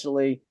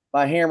potentially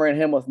by hammering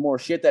him with more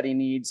shit that he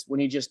needs when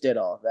he just did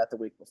all of that the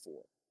week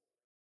before.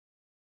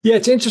 Yeah,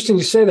 it's interesting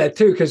you say that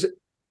too, because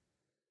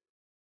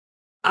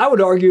I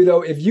would argue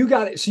though, if you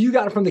got it, so you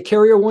got it from the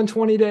carrier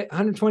 120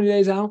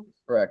 days out?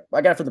 Correct.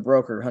 I got it for the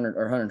broker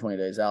 120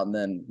 days out. And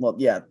then,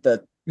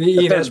 the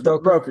E&S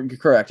broker.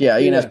 Correct. Yeah,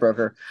 E&S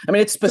broker. I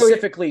mean, it's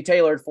specifically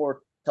tailored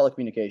for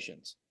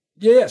telecommunications.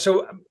 Yeah.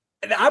 So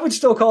I would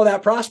still call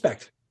that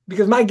prospect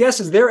because my guess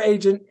is their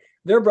agent,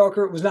 their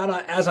broker was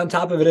not as on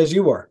top of it as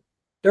you were.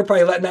 They're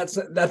probably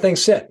letting that thing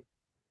sit.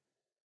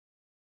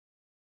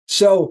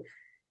 So,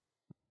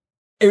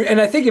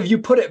 and I think if you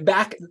put it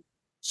back,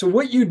 so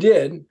what you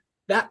did,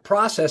 that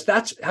process,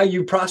 that's how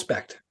you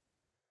prospect.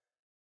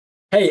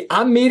 Hey,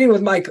 I'm meeting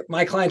with my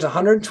clients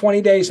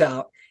 120 days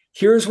out.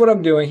 Here's what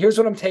I'm doing. Here's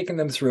what I'm taking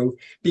them through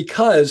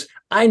because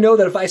I know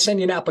that if I send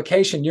you an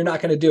application, you're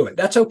not going to do it.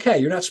 That's okay.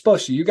 You're not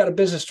supposed to. You got a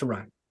business to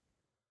run.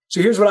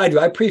 So here's what I do.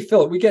 I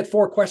pre-fill it. We get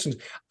 4 questions.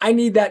 I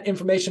need that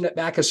information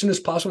back as soon as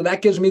possible.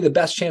 That gives me the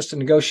best chance to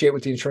negotiate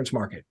with the insurance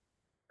market.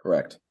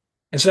 Correct.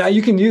 And so now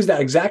you can use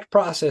that exact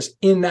process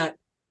in that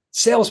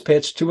sales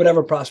pitch to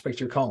whatever prospect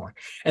you're calling.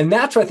 And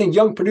that's where I think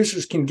young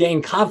producers can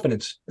gain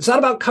confidence. It's not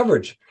about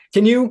coverage.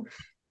 Can you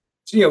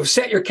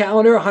set your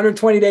calendar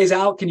 120 days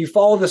out? Can you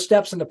follow the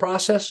steps in the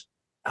process?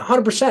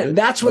 100%.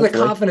 That's where the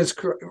confidence,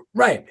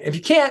 right. If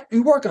you can't,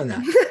 you work on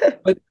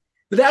that. but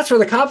that's where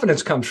the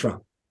confidence comes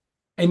from.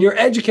 And you're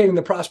educating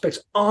the prospects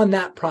on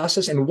that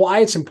process and why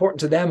it's important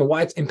to them and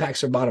why it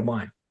impacts their bottom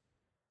line.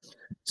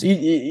 So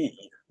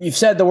you've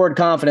said the word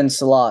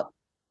confidence a lot.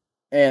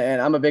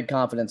 And I'm a big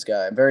confidence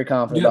guy. I'm very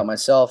confident about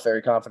myself,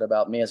 very confident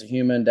about me as a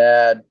human,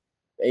 dad,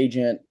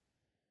 agent,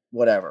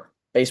 whatever,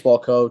 baseball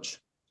coach.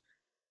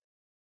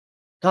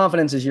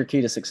 Confidence is your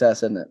key to success,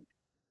 isn't it?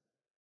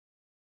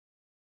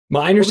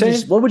 Mine, you're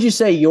saying? What would you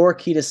say your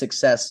key to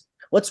success?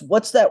 What's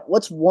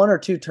 1 or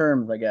 2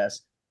 terms, I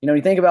guess?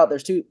 You think about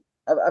there's 2.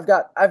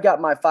 I've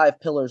got my 5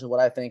 pillars of what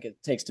I think it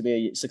takes to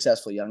be a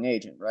successful young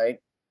agent, right?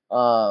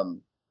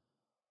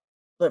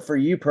 But for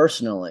you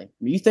personally,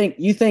 you think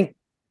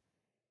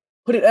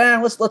put it.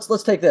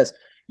 Let's take this.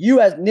 You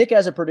as Nick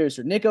as a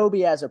producer, Nick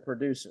Aube as a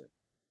producer.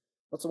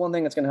 What's the one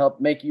thing that's going to help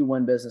make you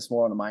win business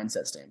more on a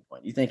mindset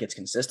standpoint? You think it's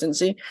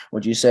consistency?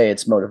 Would you say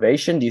it's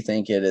motivation? Do you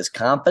think it is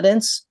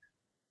confidence?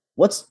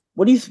 What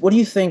do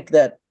you think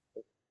that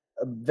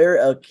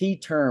a key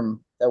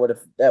term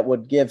that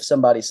would give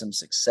somebody some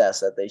success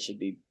that they should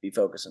be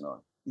focusing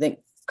on? You think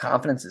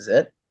confidence is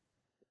it?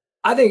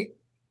 I think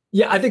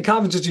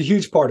confidence is a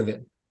huge part of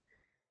it,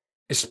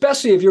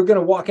 especially if you're going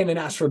to walk in and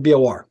ask for a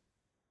BOR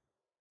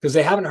because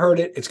they haven't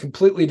heard it. It's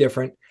completely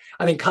different.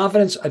 I think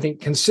confidence, I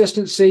think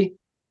consistency.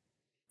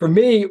 For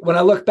me, when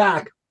I look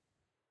back,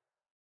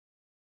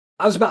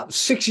 I was about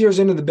 6 years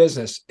into the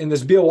business and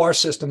this BOR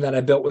system that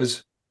I built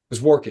was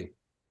working.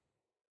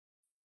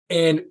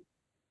 And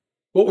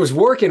what was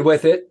working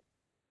with it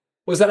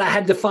was that I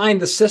had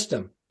defined the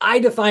system. I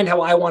defined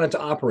how I wanted to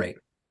operate.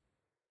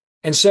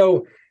 And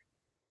so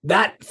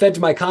that fed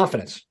to my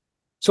confidence.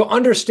 So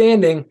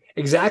understanding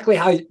exactly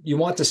how you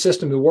want the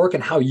system to work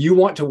and how you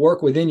want to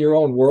work within your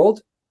own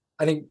world,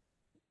 I think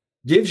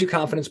gives you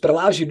confidence, but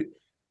allows you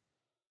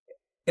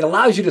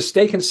to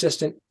stay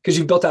consistent because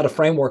you've built out a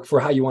framework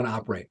for how you want to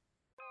operate.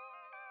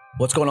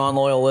 What's going on,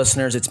 loyal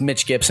listeners? It's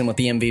Mitch Gibson with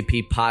the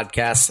MVP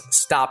Podcast,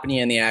 stopping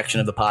you in the action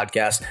of the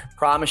podcast.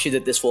 Promise you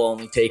that this will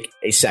only take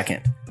a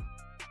second.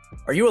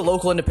 Are you a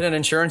local independent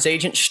insurance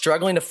agent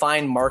struggling to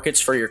find markets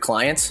for your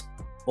clients?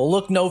 Well,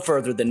 look no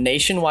further than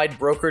Nationwide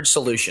Brokerage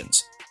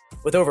Solutions.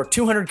 With over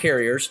 200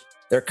 carriers,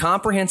 their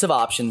comprehensive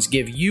options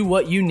give you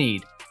what you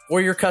need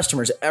for your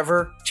customers'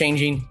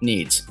 ever-changing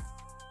needs.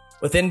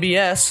 With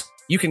NBS,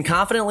 you can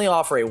confidently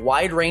offer a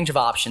wide range of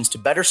options to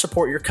better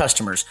support your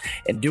customers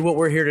and do what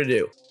we're here to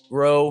do,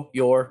 grow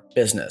your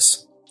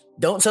business.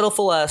 Don't settle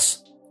for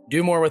less.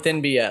 Do more with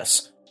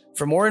NBS.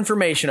 For more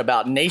information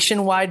about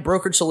Nationwide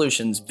Brokerage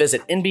Solutions,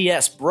 visit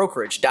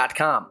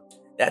nbsbrokerage.com.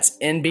 That's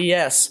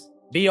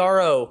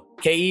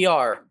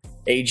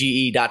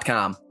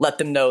nbsbrokerage.com. Let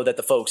them know that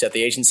the folks at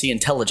the Agency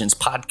Intelligence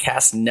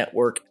Podcast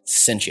Network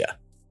sent you.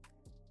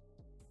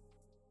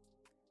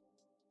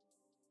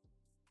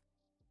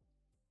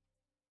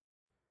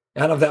 I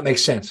don't know if that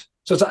makes sense.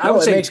 So I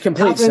would say it makes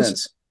complete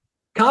sense.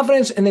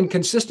 Confidence and then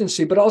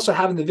consistency, but also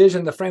having the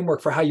vision, the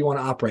framework for how you want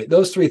to operate.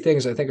 Those 3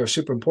 things I think are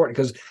super important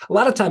because a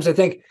lot of times I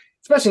think,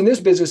 especially in this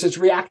business, it's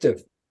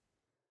reactive.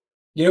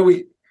 You know,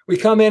 we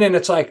come in and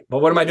it's like, well,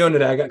 what am I doing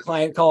today? I got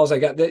client calls. I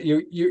got that.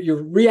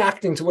 You're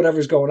reacting to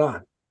whatever's going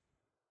on.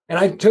 And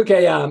I took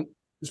it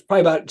was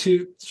probably about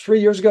 2-3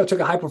 years ago, I took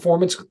a high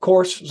performance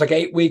course. It was like an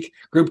 8-week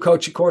group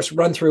coaching course,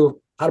 run through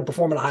how to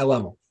perform at a high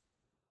level.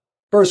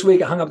 First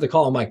week, I hung up the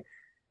call. I'm like,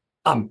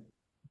 I'm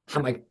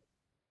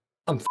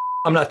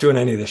not doing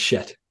any of this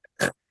shit.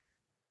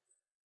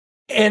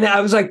 And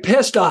I was like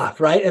pissed off,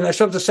 right? And I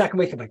showed up the second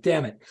week. I'm like,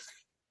 damn it.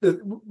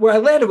 Where I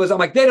landed was, I'm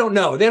like, they don't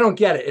know. They don't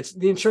get it. It's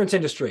the insurance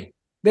industry.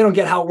 They don't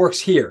get how it works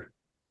here.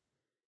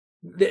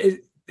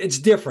 It's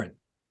different.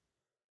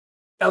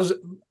 I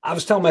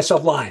was telling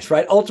myself lies,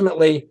 right?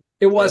 Ultimately,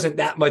 it wasn't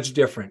that much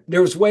different.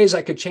 There was ways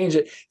I could change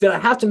it. Did I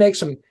have to make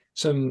did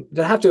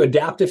I have to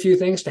adapt a few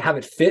things to have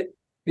it fit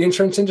the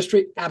insurance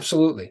industry?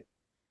 Absolutely.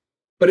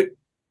 But it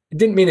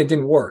didn't mean it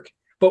didn't work.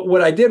 But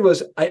what I did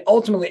was I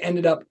ultimately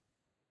ended up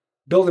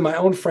building my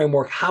own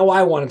framework, how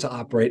I wanted to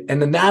operate.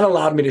 And then that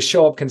allowed me to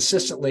show up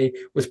consistently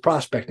with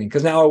prospecting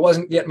because now I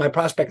wasn't getting my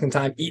prospecting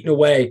time eaten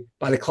away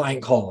by the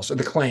client calls or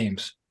the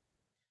claims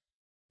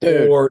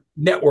or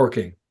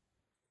networking.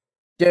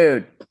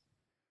 Dude,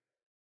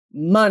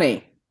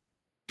 money.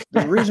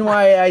 The reason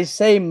why I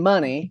say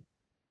money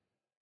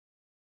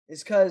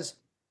is because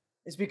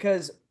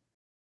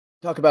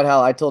talk about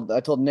how I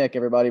told Nick,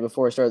 everybody,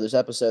 before I started this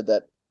episode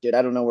that, dude,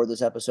 I don't know where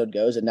this episode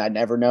goes, and I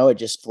never know. It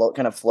just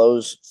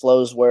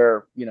flows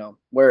where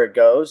it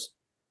goes.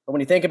 But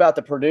when you think about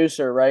the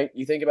producer, right?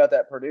 You think about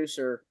that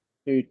producer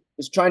who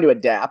is trying to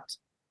adapt.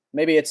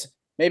 Maybe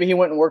he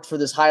went and worked for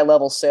this high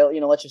level sale.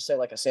 Let's just say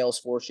like a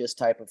Salesforce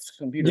type of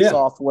computer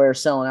software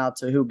selling out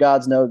to who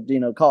God's knows,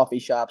 coffee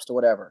shops to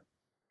whatever.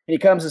 And he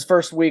comes his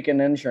first week in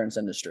the insurance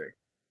industry.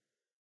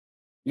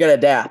 You got to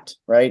adapt,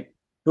 right?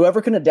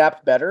 Whoever can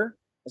adapt better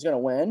is going to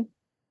win.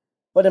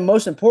 But then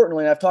most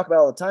importantly, and I've talked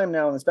about all the time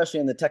now, and especially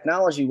in the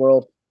technology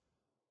world,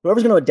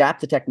 whoever's going to adapt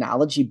the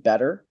technology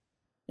better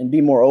and be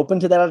more open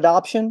to that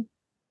adoption,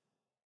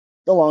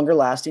 the longer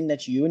lasting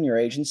that you and your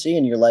agency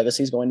and your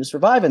legacy is going to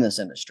survive in this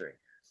industry.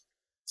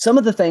 Some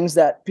of the things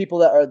that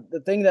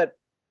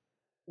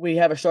we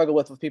have a struggle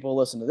with people who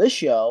listen to this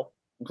show,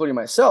 including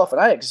myself,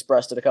 and I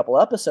expressed it a couple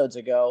episodes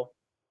ago,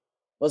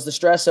 was the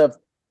stress of,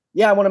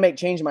 yeah, I want to make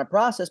change in my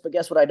process, but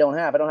guess what? I don't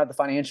have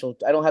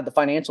the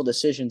financial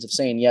decisions of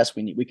saying, yes,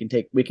 we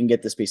can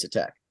get this piece of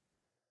tech.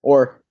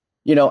 Or,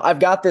 I've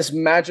got this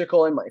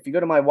magical, if you go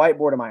to my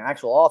whiteboard in my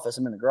actual office,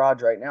 I'm in the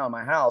garage right now in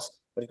my house,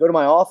 but if you go to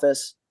my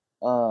office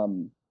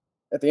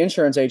at the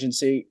insurance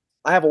agency,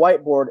 I have a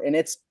whiteboard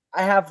and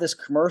I have this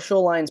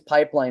commercial lines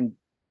pipeline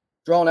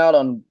drawn out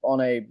on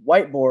a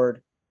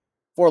whiteboard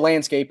for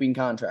landscaping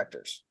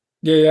contractors.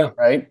 Yeah.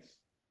 Right.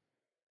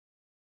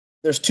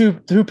 There's two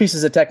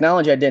pieces of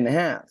technology I didn't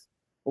have.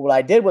 But what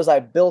I did was I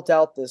built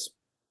out this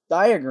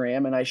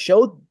diagram and I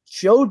showed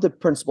the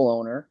principal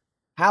owner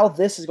how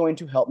this is going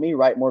to help me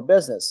write more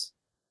business.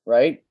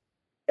 Right.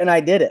 And I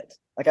did it.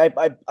 Like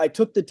I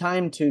took the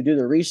time to do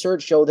the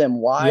research, show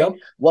them why,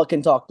 what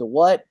can talk to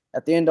what.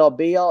 At the end all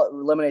be all, it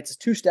eliminates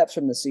 2 steps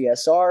from the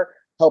CSR,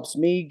 helps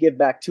me give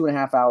back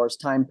 2.5 hours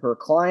time per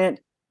client.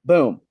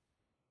 Boom.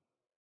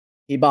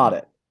 He bought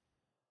it.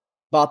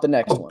 Bought the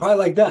next one. Probably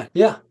like that.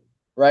 Yeah.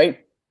 Right.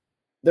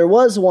 There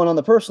was one on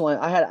the personal line.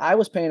 I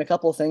was paying a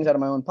couple of things out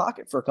of my own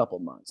pocket for a couple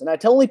of months. And I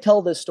only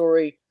tell this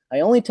story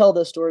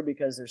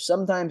because there's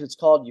sometimes it's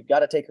called, you've got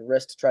to take a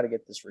risk to try to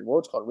get this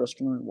reward. It's called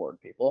risk and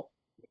reward, people.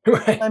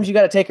 Right. Sometimes you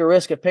got to take a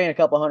risk of paying a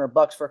couple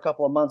 $100 for a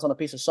couple of months on a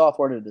piece of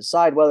software to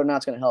decide whether or not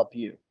it's going to help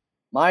you.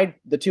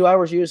 The 2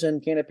 hours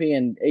using Canopy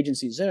and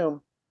Agency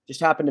Zoom just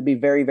happened to be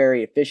very,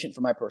 very efficient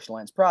for my personal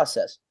lines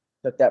process.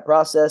 Took that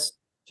process,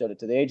 showed it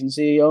to the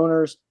agency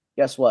owners.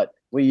 Guess what?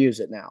 We use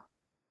it now.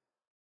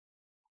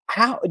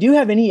 How do you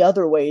have any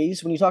other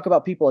ways when you talk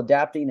about people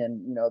adapting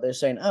and they're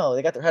saying, oh,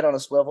 they got their head on a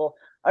swivel?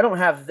 I don't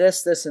have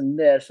this, and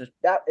this.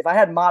 If I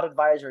had Mod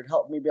Advisor, it'd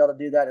help me be able to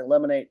do that,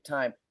 eliminate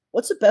time.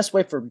 What's the best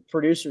way for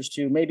producers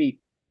to maybe,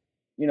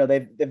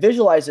 they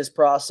visualize this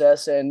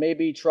process and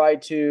maybe try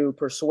to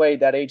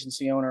persuade that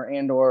agency owner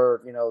and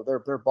or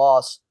their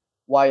boss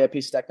why a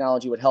piece of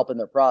technology would help in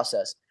their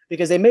process?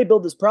 Because they may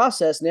build this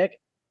process, Nick,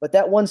 but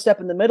that one step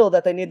in the middle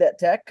that they need that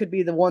tech could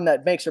be the one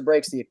that makes or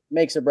breaks it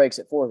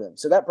for them.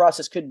 So that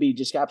process could be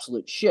just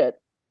absolute shit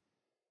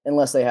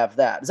unless they have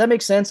that. Does that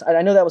make sense?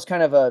 I know that was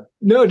kind of a...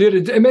 No,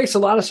 dude, it makes a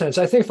lot of sense.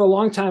 I think for a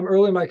long time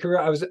early in my career,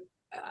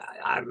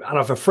 I don't know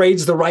if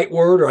afraid's the right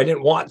word, or I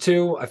didn't want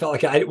to. I felt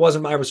like it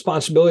wasn't my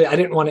responsibility. I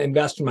didn't want to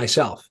invest in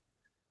myself.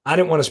 I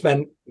didn't want to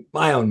spend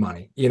my own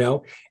money,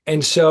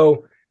 And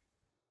so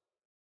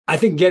I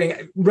think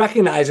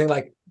recognizing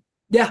like,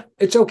 yeah,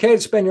 it's okay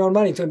to spend your own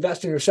money, to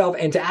invest in yourself,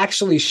 and to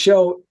actually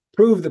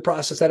prove the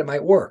process that it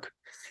might work.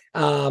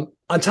 On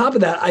top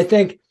of that, I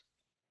think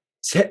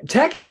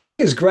tech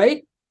is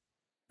great.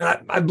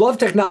 I love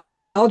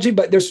technology,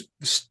 but there's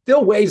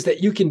still ways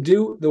that you can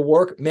do the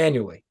work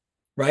manually,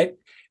 right?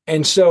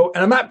 And so,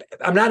 and I'm not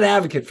an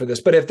advocate for this,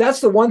 but if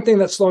that's the one thing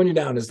that's slowing you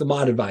down is the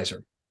Mod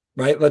Advisor,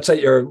 right? Let's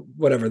say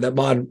that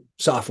mod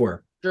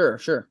software.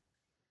 Sure.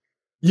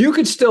 You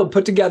could still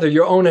put together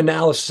your own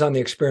analysis on the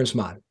experience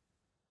mod.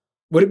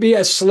 Would it be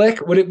as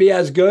slick? Would it be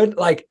as good?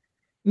 Like,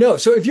 no.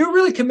 So if you're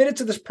really committed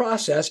to this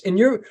process and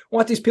you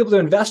want these people to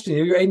invest in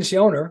you, your agency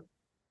owner,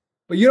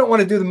 but you don't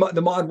want to do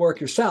the mod work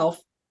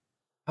yourself,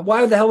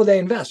 why the hell would they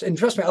invest? And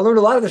trust me, I learned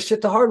a lot of this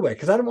shit the hard way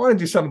because I didn't want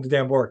to do some of the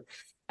damn work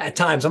at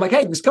times. I'm like,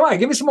 hey, just come on,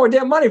 give me some more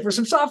damn money for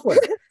some software.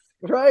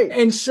 Right.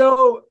 And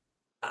so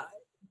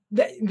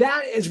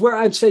that is where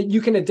I'd say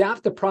you can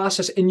adapt the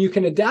process and you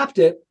can adapt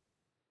it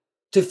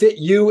to fit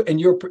you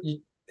and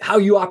how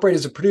you operate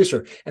as a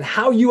producer. And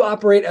how you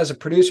operate as a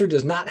producer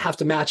does not have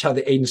to match how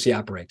the agency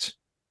operates.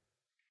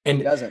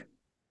 And it doesn't.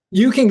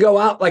 You can go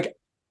out, like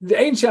the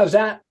agency I was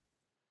at,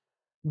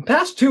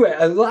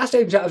 the last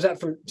agency I was at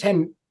for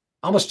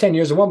almost 10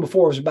 years. The one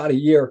before was about a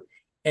year.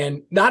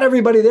 And not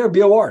everybody there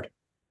be a ward.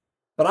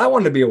 But I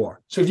wanted to be a ward.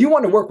 So if you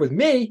want to work with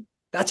me,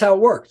 that's how it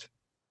worked.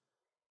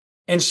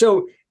 And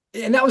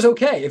that was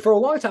okay. For a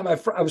long time, I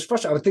was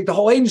frustrated. I would think the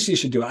whole agency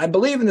should do it. I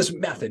believe in this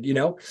method,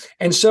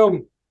 And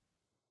so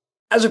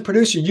as a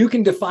producer, you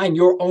can define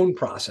your own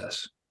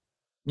process.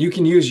 You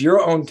can use your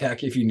own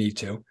tech if you need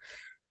to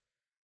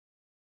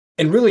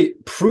and really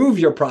prove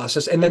your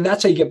process. And then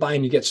that's how you get by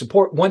and you get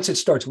support once it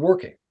starts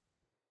working.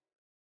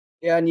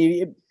 Yeah.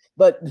 And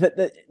but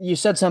you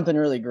said something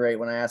really great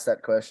when I asked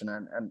that question.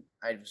 And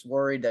I was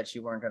worried that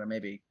you weren't going to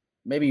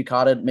maybe you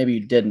caught it, maybe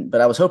you didn't,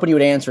 but I was hoping you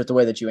would answer it the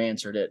way that you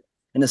answered it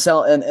in the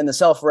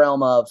self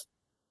realm of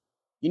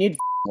you need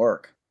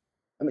work.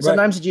 I mean,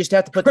 sometimes you just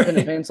have to put the pen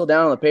and pencil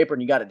down on the paper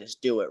and you got to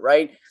just do it.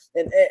 Right.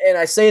 And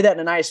I say that in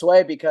a nice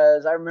way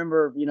because I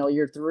remember,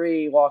 year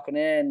 3 walking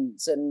in,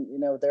 sitting,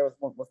 there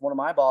with one of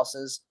my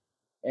bosses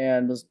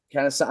and was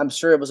kind of, I'm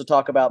sure it was a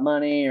talk about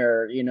money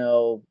or,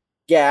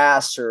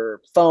 gas or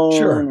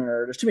phone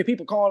or there's too many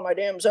people calling my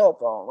damn cell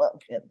phone. Well,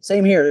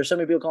 same here. There's so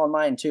many people calling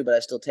mine too, but I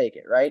still take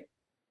it. Right.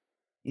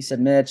 He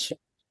said, Mitch,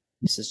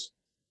 he says,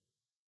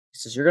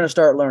 you're going to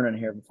start learning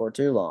here before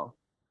too long.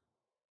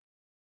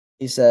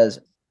 He says,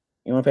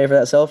 you want to pay for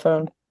that cell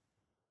phone?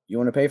 You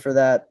want to pay for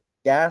that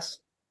gas?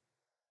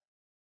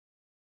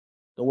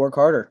 Go work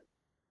harder.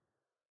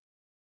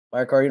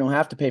 Buy a car you don't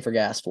have to pay for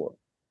gas for.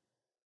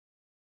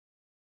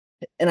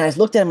 And I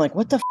looked at him like,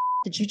 what the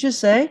did you just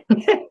say?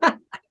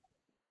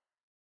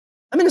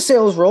 I'm in a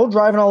sales role,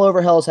 driving all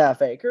over Hell's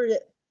Half Acre.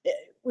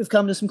 We've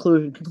come to some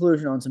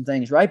conclusion on some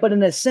things, right? But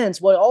in a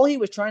sense, all he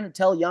was trying to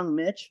tell young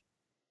Mitch,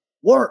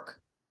 work.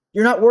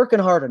 You're not working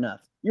hard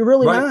enough. You're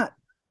really not.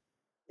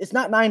 It's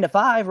not 9 to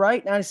 5,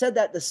 right? And I said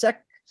that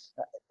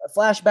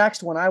flashbacks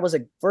to when I was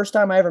first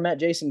time I ever met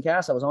Jason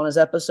Cass. I was on his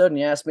episode and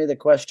he asked me the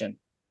question,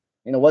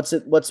 You know, what's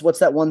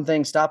that one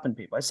thing stopping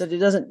people? I said,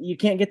 you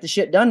can't get the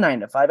shit done 9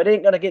 to 5. It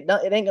ain't going to get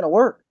done. It ain't going to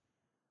work.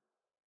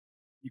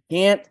 You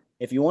can't,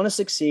 if you want to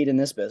succeed in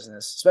this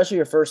business, especially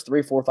your first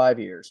 3, 4, 5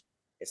 years,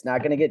 it's not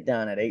going to get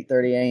done at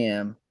 8:30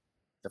 a.m.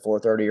 to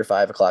 4:30 or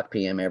 5 o'clock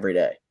p.m. every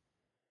day.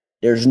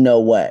 There's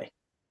no way,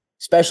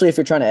 especially if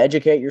you're trying to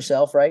educate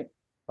yourself, right?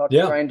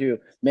 Trying to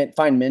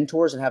find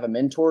mentors and have a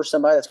mentor,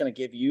 somebody that's going to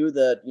give you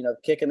the,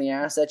 kick in the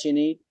ass that you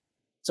need,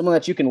 someone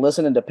that you can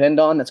listen and depend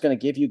on, that's going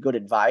to give you good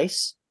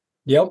advice.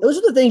 Yep. Those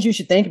are the things you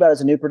should think about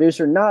as a new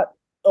producer, not,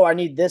 oh, I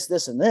need this,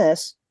 this, and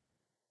this.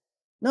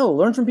 No,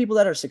 learn from people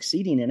that are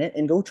succeeding in it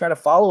and go try to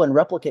follow and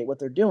replicate what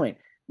they're doing.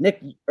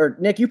 Nick,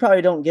 you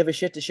probably don't give a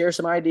shit to share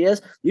some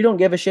ideas. You don't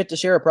give a shit to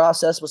share a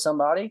process with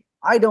somebody.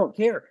 I don't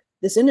care.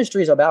 This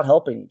industry is about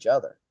helping each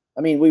other.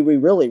 I mean, we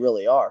really,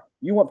 really are.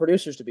 You want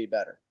producers to be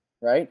better,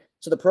 right?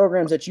 So the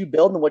programs that you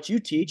build and what you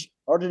teach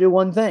are to do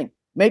one thing: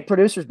 make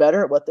producers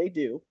better at what they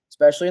do,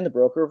 especially in the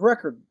broker of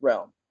record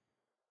realm.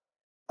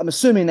 I'm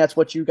assuming that's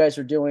what you guys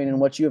are doing and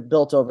what you have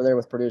built over there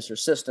with producer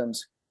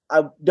systems.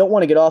 I don't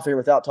want to get off here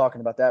without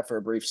talking about that for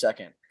a brief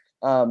second.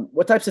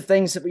 What types of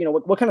things,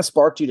 what kind of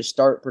sparked you to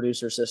start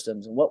producer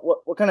systems, and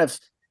what kind of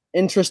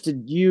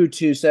interested you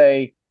to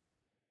say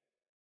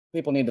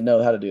people need to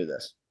know how to do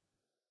this?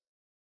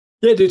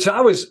 Yeah, dude.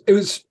 So it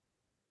was,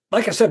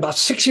 like I said, about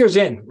 6 years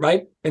in,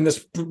 right? And this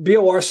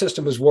BOR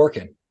system was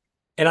working.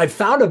 And I'd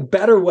found a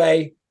better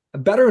way, a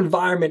better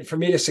environment for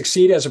me to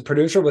succeed as a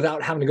producer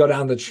without having to go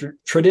down the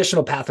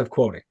traditional path of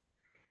quoting.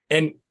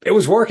 And it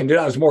was working, dude.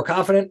 I was more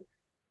confident.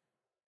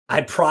 I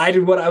had pride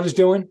in what I was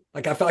doing.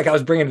 Like, I felt like I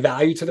was bringing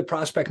value to the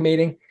prospect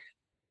meeting.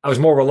 I was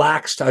more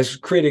relaxed. I was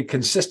creating a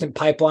consistent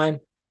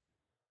pipeline.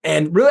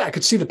 And really, I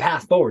could see the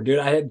path forward, dude.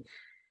 I had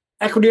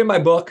equity in my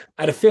book.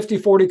 I had a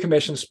 50-40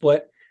 commission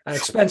split. I had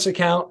an expense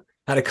account.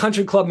 I had a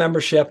country club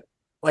membership.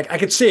 Like, I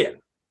could see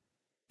it.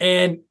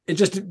 And it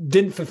just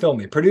didn't fulfill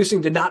me. Producing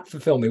did not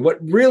fulfill me. What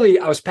really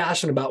I was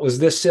passionate about was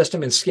this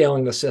system and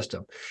scaling the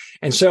system.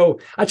 And so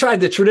I tried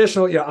the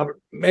traditional,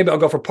 maybe I'll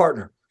go for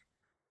partner.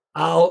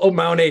 I'll open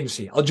my own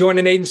agency. I'll join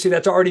an agency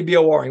that's already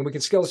BORing. We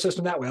can scale the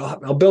system that way.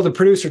 I'll build a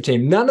producer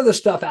team. None of the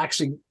stuff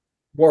actually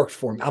worked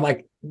for me. I'm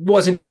like,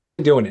 wasn't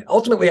doing it.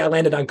 Ultimately, I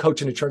landed on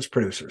coaching insurance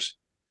producers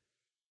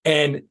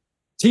and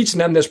teaching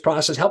them this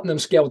process, helping them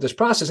scale with this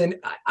process. And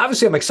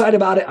obviously, I'm excited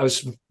about it. I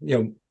was,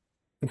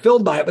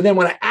 fulfilled by it. But then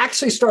when I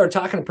actually started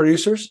talking to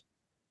producers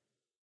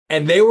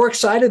and they were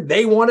excited,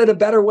 they wanted a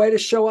better way to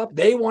show up.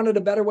 They wanted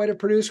a better way to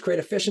produce, create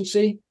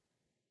efficiency,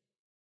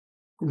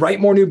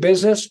 write more new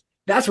business.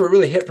 That's what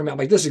really hit for me. I'm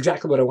like, this is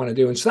exactly what I want to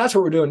do. And so that's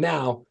what we're doing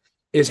now,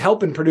 is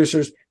helping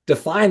producers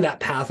define that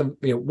path of,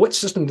 what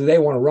system do they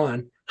want to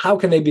run? How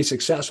can they be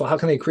successful? How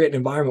can they create an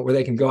environment where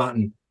they can go out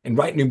and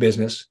write new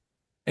business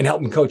and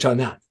help them coach on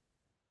that?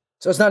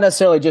 So it's not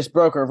necessarily just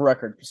broker of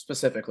record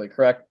specifically,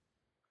 correct?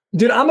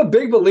 Dude, I'm a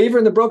big believer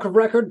in the broker of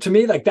record. To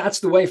me, like, that's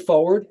the way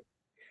forward.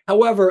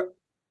 However,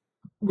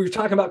 we were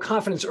talking about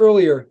confidence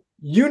earlier.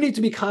 You need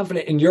to be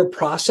confident in your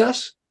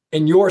process,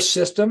 in your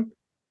system,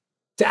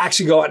 to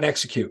actually go out and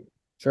execute.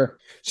 Sure.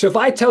 So if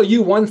I tell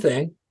you one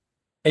thing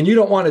and you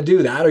don't want to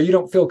do that, or you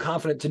don't feel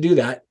confident to do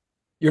that,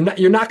 you're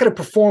not going to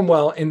perform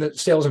well in the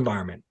sales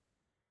environment.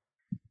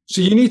 So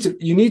you need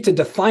to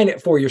define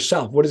it for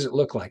yourself. What does it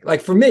look like?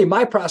 Like, for me,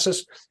 my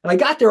process, and I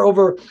got there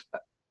over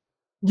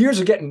years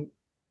of getting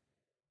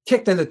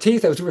kicked in the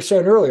teeth, as we were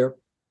saying earlier.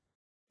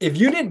 If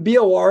you didn't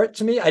BOR it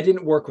to me, I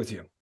didn't work with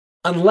you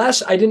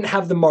unless I didn't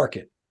have the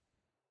market.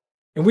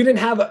 And we didn't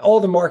have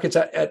all the markets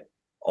at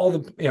all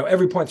the,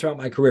 every point throughout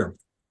my career.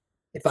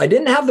 If I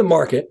didn't have the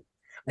market,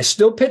 I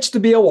still pitched the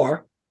BOR.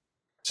 I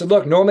said,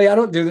 look, normally I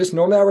don't do this.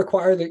 Normally I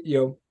require that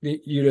you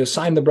to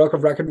sign the broker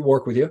of record to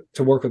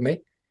work with me.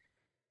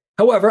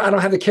 However, I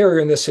don't have the carrier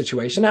in this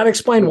situation. I'd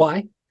explain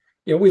why.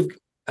 We've,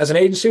 as an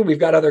agency, we've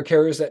got other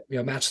carriers that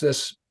match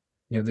this,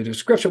 the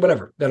description,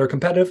 whatever, that are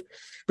competitive.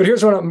 But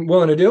here's what I'm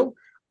willing to do.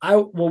 I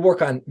will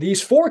work on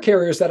these 4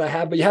 carriers that I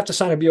have, but you have to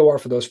sign a BOR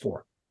for those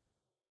 4.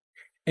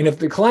 And if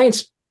the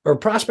clients or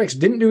prospects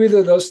didn't do either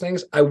of those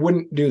things, I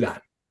wouldn't do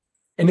that.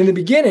 And in the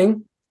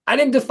beginning, I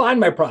didn't define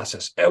my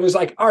process. It was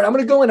like, all right, I'm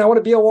going to go in. I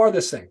want to BOR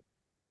this thing.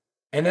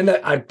 And then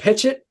I'd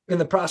pitch it, and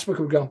the prospect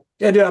would go,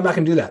 yeah, dude, I'm not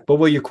going to do that. But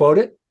will you quote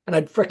it? And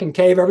I'd freaking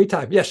cave every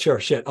time. Yeah, sure,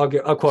 shit.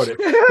 I'll quote it.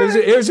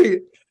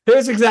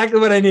 Here's exactly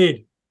what I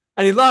need.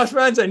 I need lost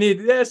friends. I need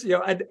this.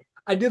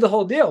 I do the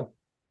whole deal.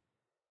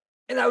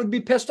 And I would be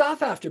pissed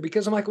off after,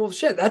 because I'm like, well,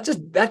 shit, that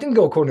didn't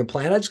go according to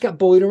plan. I just got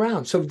bullied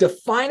around. So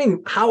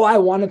defining how I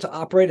wanted to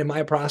operate in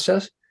my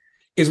process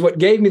is what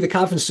gave me the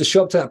confidence to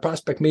show up to that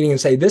prospect meeting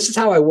and say, this is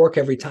how I work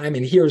every time,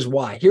 and here's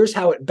why. Here's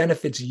how it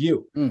benefits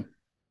you.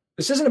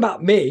 This isn't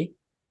about me.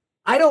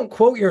 I don't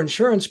quote your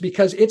insurance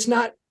because it's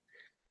not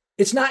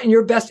in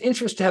your best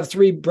interest to have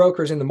 3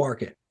 brokers in the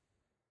market,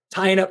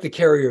 tying up the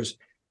carriers,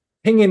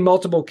 pinging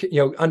multiple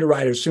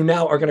underwriters who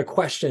now are going to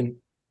question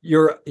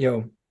your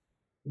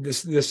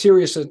the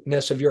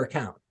seriousness of your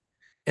account.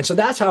 And so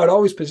that's how I'd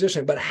always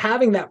position it. But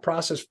having that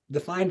process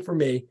defined for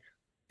me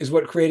is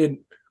what created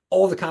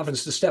all the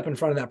confidence to step in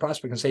front of that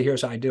prospect and say,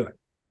 here's how I do it.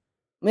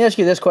 Let me ask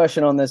you this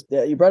question on this.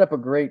 You brought up a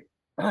great,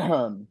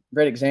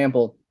 great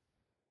example.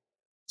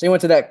 So you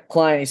went to that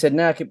client. He said,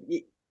 "Nah,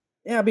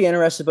 yeah, I'd be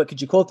interested, but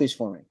could you quote these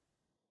for me?"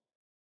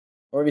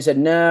 Or if he said,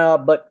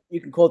 "No, but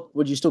you can quote.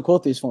 Would you still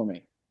quote these for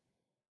me?"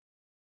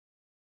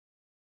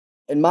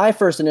 In my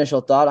first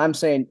initial thought, I'm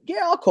saying,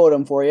 "Yeah, I'll quote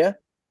them for you."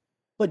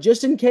 But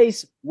just in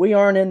case we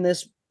aren't in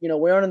this, we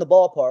aren't in the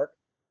ballpark,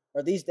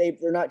 or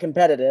they're not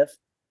competitive.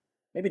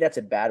 Maybe that's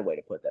a bad way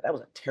to put that. That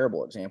was a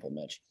terrible example,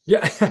 Mitch.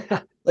 Yeah.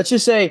 Let's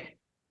just say,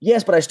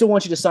 yes, but I still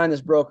want you to sign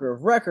this broker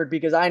of record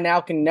because I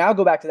can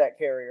go back to that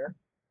carrier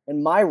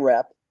and my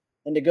rep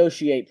and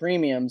negotiate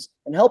premiums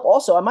and help.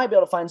 Also, I might be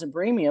able to find some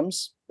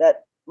premiums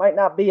that might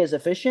not be as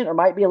efficient or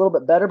might be a little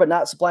bit better, but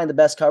not supplying the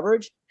best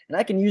coverage. And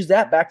I can use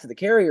that back to the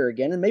carrier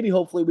again, and maybe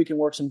hopefully we can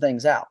work some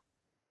things out.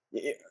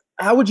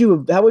 How would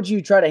you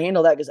try to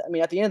handle that? Because I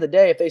mean, at the end of the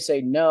day, if they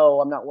say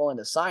no, I'm not willing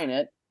to sign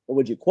it, or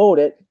would you quote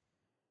it?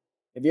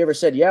 Have you ever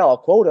said, yeah, I'll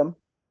quote them,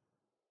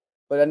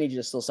 but I need you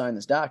to still sign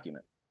this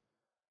document?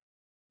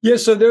 Yeah.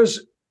 So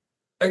there's,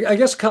 I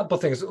guess, a couple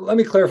of things. Let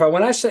me clarify.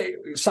 When I say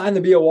sign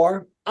the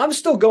BOR, I'm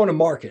still going to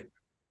market.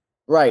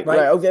 Right.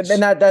 Okay.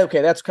 And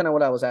okay. That's kind of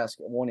what I was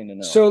wanting to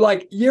know. So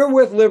like you're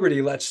with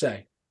Liberty, let's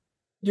say.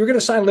 You're going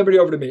to sign Liberty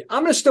over to me.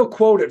 I'm going to still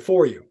quote it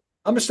for you.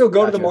 I'm going to still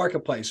go to the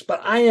marketplace,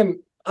 but I'm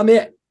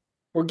it.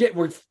 We're getting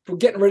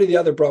rid of the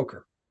other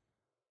broker.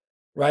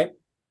 Right.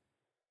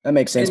 That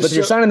makes sense. But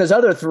you're signing these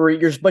other three.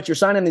 You're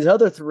signing these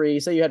other three.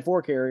 Say you had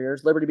 4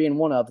 carriers, Liberty being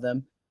one of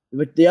them.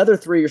 But the other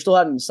 3, you're still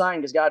having them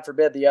signed because God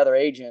forbid the other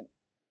agent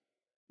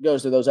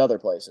goes to those other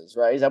places,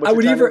 right? Is that what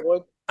you're trying to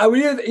avoid? I would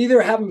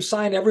either have them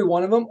sign every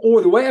one of them,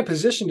 or the way I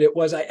positioned it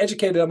was I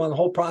educated them on the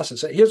whole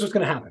process. Here's what's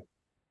going to happen.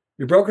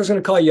 Your broker's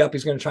going to call you up.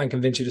 He's going to try and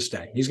convince you to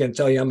stay. He's going to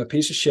tell you, I'm a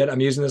piece of shit. I'm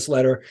using this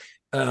letter,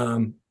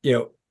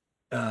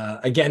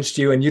 against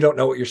you, and you don't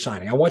know what you're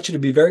signing. I want you to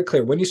be very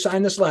clear. When you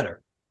sign this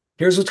letter,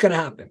 here's what's going to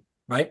happen,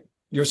 right?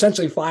 You're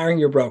essentially firing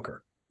your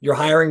broker. You're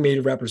hiring me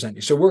to represent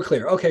you. So we're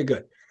clear. Okay,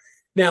 good.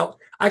 Now,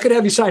 I could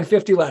have you sign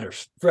 50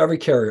 letters for every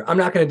carrier. I'm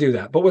not going to do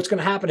that. But what's going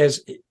to happen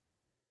is a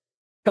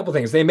couple of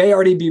things. They may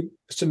already be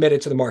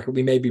submitted to the market.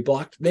 We may be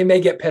blocked. They may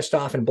get pissed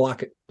off and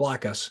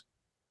block us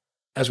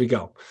as we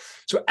go.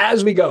 So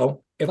as we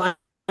go, if I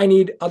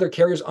need other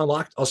carriers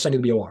unlocked, I'll send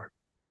you the BOR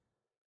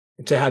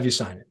to have you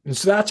sign it. And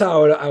so that's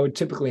how I would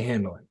typically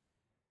handle it.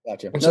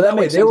 Gotcha. And so that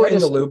way they were in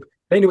the loop.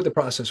 They knew what the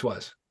process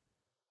was.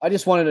 I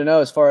just wanted to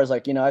know, as far as I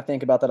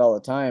think about that all the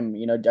time.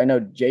 I know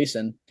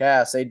Jason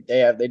Cass, they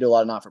do a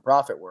lot of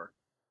not-for-profit work.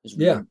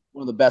 One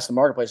of the best in the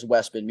marketplace is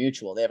West Bend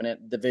Mutual. They have a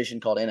division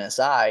called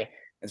NSI.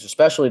 It's a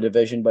specialty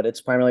division, but it's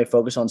primarily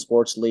focused on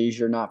sports,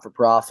 leisure,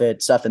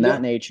 not-for-profit, stuff in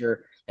that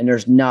nature. And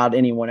there's not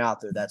anyone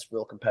out there that's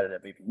real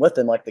competitive even with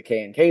them, like the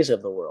K&Ks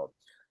of the world.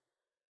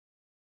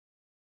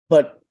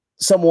 But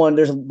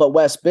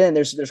West Bend,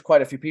 there's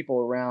quite a few people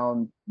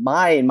around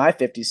my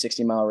 50,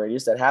 60 mile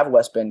radius that have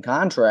West Bend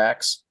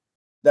contracts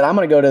that I'm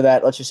going to go to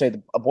that, let's just say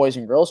a Boys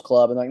and Girls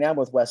Club, and now I'm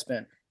with West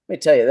Bend. Let me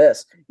tell you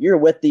this, you're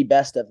with the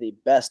best of the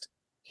best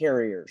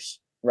carriers,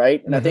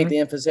 right? And I think the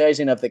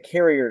emphasizing of the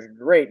carriers is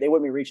great. They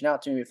wouldn't be reaching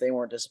out to me if they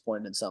weren't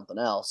disappointed in something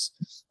else.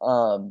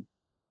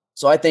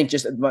 So I think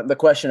just the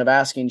question of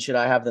asking, should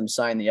I have them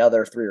sign the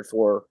other 3 or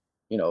 4,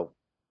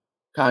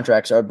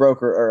 contracts or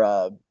broker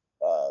of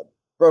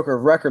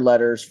record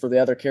letters for the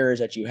other carriers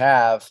that you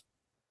have,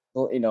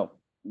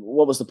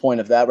 what was the point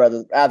of that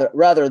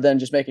rather than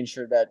just making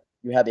sure that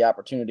you had the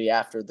opportunity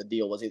after the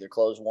deal was either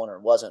closed won or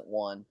wasn't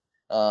won,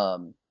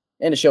 and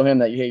to show him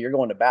that, hey, you're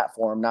going to bat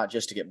for him, not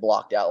just to get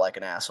blocked out like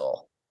an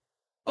asshole.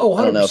 Oh, 100%.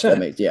 I don't know if that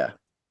makes,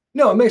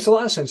 No, it makes a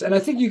lot of sense. And I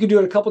think you could do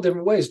it a couple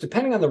different ways,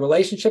 depending on the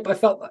relationship. I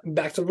felt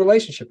back to the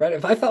relationship, right?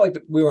 If I felt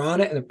like we were on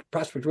it and the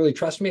prospect really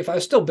trusted me, if I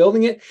was still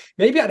building it,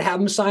 maybe I'd have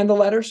them sign the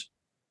letters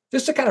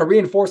just to kind of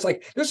reinforce,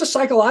 there's a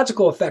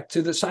psychological effect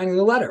to the signing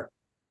the letter.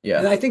 Yeah.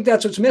 And I think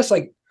that's what's missed.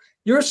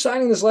 You're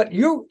signing this letter.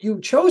 You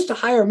chose to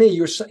hire me.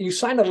 You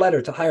signed a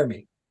letter to hire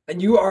me,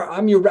 and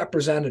I'm your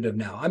representative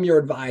now. I'm your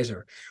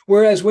advisor.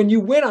 Whereas when you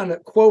win on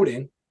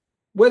quoting,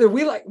 whether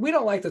we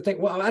don't like to think,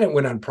 well, I didn't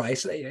win on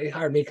price. They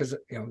hired me because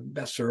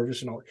best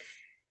service and all.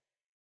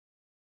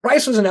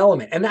 Price was an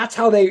element, and that's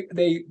how they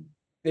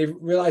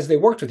realized they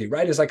worked with you,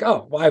 right? It's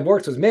oh, well, I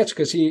worked with Mitch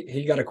because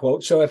he got a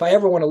quote. So if I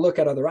ever want to look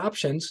at other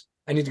options,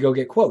 I need to go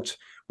get quotes.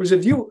 Whereas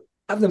if you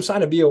have them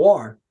sign a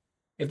BOR,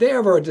 if they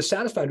ever are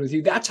dissatisfied with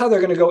you, that's how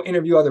they're going to go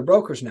interview other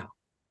brokers now.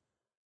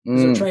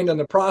 Because they're trained on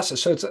the process.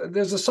 So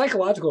there's a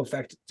psychological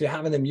effect to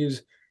having them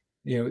use,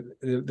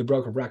 the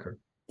broker of record.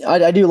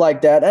 I do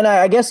like that. And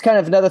I guess kind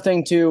of another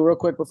thing too, real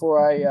quick before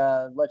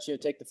I let you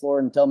take the floor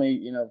and tell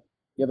me,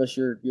 give us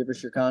your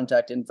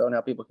contact info and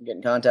how people can get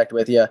in contact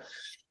with you.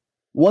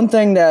 One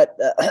thing that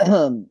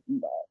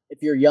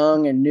if you're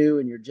young and new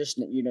and you're just,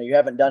 you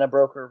haven't done a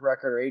broker of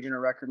record or agent or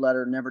record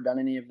letter, never done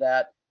any of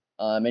that,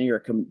 and you're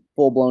a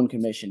full-blown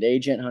commissioned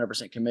agent,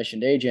 100%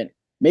 commissioned agent,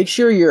 make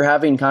sure you're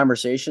having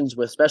conversations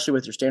especially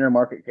with your standard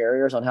market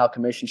carriers on how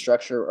commission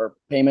structure or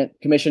payment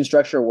commission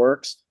structure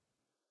works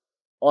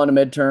on a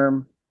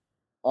midterm,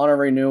 on a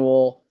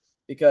renewal,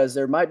 because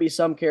there might be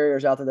some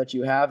carriers out there that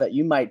you have that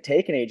you might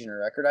take an agent of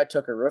record. I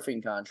took a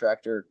roofing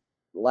contractor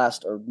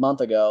last or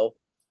month ago,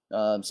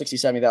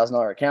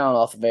 $60,000-$70,000 account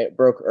off of a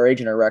broker or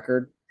agent of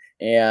record.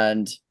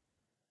 And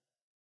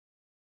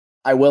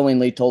I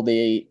willingly told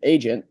the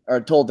agent or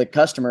told the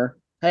customer,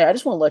 hey, I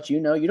just want to let you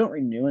know you don't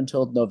renew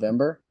until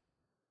November.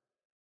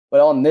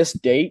 But on this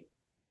date,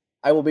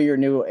 I will be your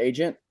new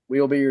agent. We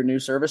will be your new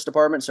service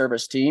department,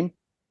 service team.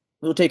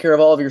 We'll take care of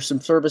all of your some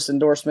service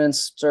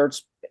endorsements,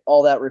 certs,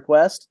 all that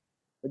request.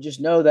 But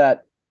just know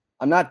that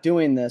I'm not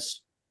doing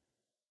this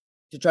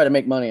to try to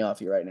make money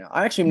off you right now.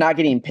 I'm actually not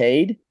getting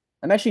paid.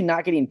 I'm actually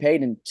not getting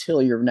paid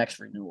until your next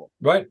renewal.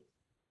 Right.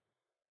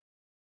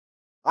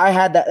 I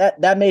had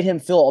that made him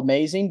feel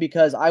amazing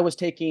because I was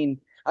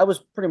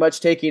pretty much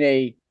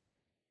taking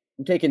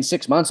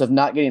 6 months of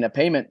not getting a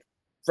payment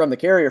from the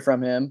carrier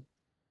from him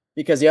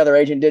because the other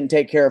agent didn't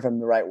take care of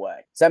him the right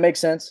way. Does that make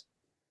sense?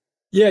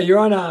 Yeah, you're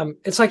on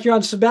it's like you're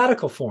on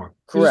sabbatical form.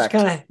 Correct.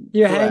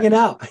 You're hanging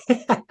out.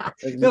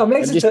 No, it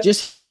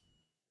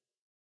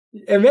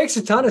makes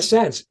a ton of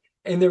sense.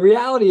 And the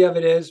reality of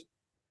it is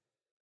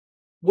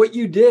what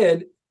you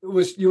did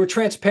was you were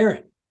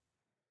transparent.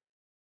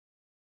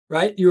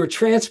 Right? You were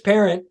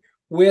transparent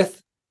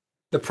with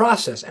the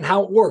process and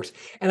how it works.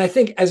 And I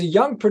think as a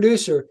young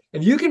producer,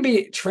 if you can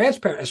be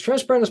transparent as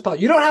possible,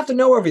 you don't have to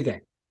know everything.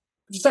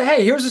 Just say,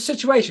 hey, here's the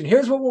situation.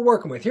 Here's what we're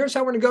working with. Here's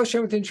how we're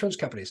negotiating with the insurance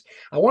companies.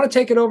 I want to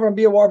take it over on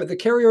BOR, but the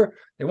carrier,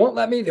 they won't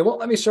let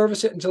me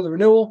service it until the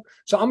renewal.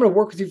 So I'm going to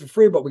work with you for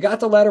free, but we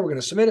got the letter. We're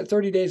going to submit it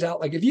 30 days out.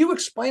 Like if you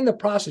explain the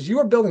process, you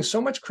are building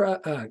so much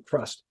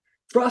trust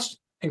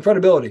and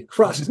credibility.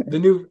 Trust, the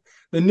new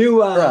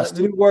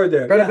word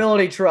there.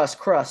 Credibility, trust,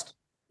 crust.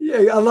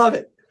 Yeah, I love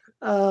it.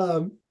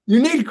 You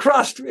need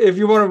crust if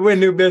you want to win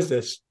new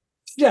business.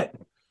 Yeah.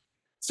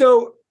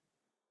 So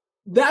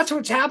that's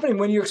what's happening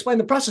when you explain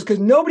the process because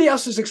nobody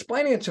else is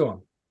explaining it to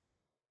them.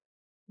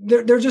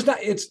 They're just not.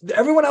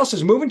 Everyone else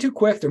is moving too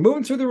quick. They're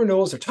moving through the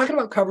renewals. They're talking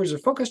about coverage. They're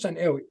focused on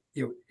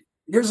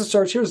here's the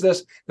search. Here's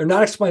this. They're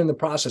not explaining the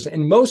process.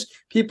 And most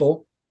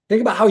people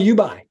think about how you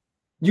buy.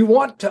 You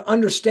want to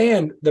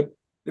understand the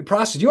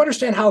process. You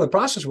understand how the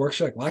process works.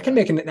 You're like, well, I can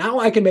make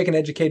an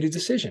educated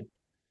decision.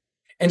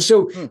 And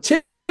so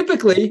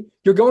typically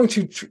you're going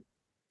to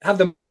have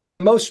the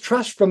most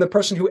trust from the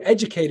person who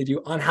educated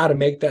you on how to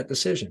make that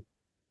decision.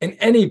 And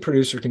any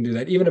producer can do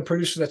that, even a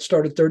producer that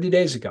started 30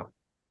 days ago,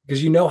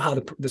 because you know how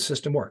the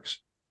system works.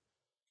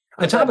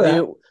 On top of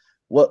that,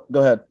 go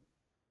ahead.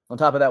 On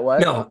top of that,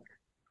 what? No.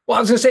 Well, I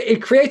was going to say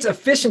it creates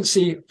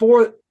efficiency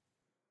for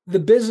the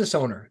business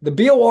owner. The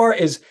BOR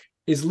is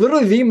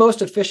literally the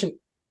most efficient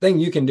thing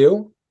you can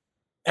do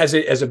as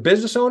a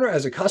business owner,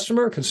 as a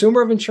customer,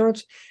 consumer of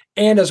insurance,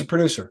 and as a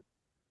producer.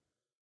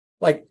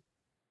 Like,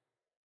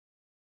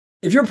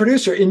 if you're a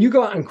producer and you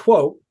go out and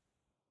quote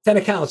 10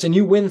 accounts and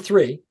you win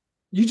 3,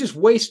 you just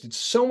wasted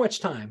so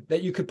much time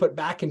that you could put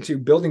back into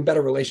building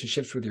better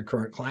relationships with your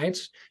current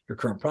clients, your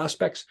current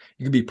prospects.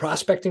 You could be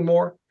prospecting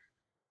more.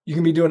 You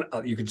can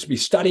be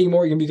studying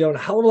more. You can be doing a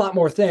hell of a lot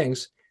more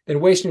things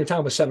than wasting your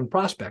time with 7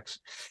 prospects.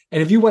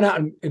 And if you went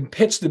out and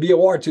pitched the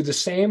BOR to the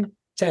same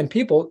 10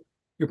 people,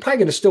 you're probably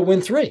going to still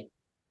win 3.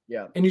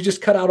 Yeah. And you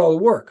just cut out all the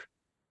work.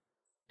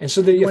 And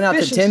so you went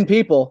out to 10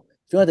 people.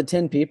 If you went out to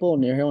 10 people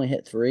and you only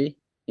hit 3,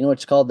 you know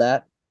what's called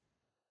that?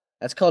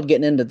 That's called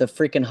getting into the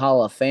freaking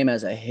Hall of Fame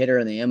as a hitter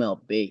in the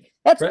MLB.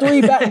 That's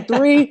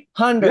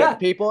 300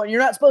 people, and you're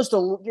not supposed to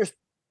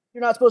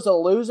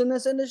lose in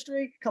this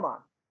industry. Come on,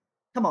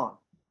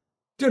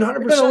 dude, 100%.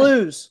 You're gonna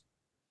lose.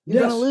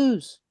 You're gonna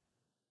lose.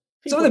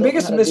 Some of the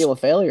biggest deal with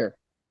failure.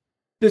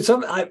 Dude,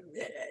 some of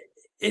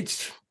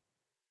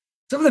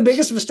the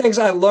biggest mistakes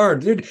I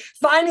learned, dude.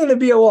 Finding the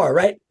BOR,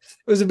 right? It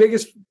was the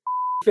biggest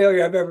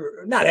failure I've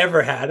not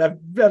ever had.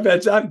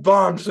 I've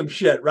bombed some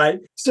shit, right?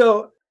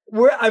 So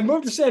I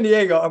moved to San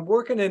Diego. I'm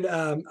working in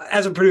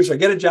as a producer. I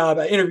get a job.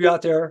 I interview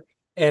out there,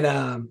 and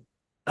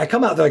I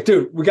come out. They're like,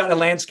 dude, we got a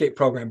landscape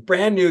program,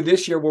 brand new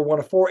this year. We're one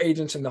of 4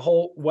 agents in the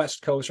whole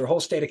West Coast or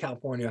whole state of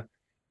California.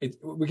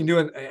 We can do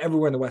it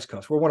everywhere in the West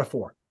Coast. We're one of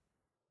 4.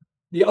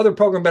 The other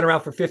program been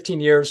around for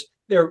 15 years.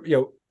 They're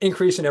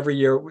increasing every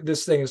year.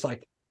 This thing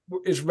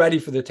is ready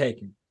for the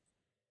taking.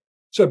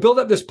 So I built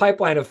up this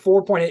pipeline of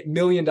 $4.8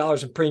 million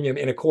in premium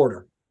in a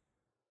quarter.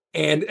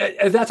 And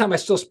at that time, I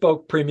still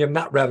spoke premium,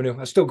 not revenue. I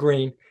was still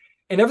green.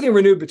 And everything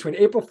renewed between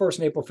April 1st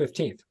and April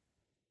 15th.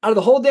 Out of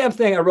the whole damn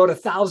thing, I wrote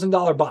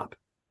 $1,000 BOP.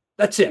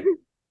 That's it.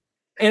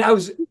 And I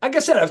was, like I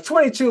said, I was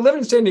 22, living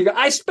in San Diego.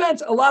 I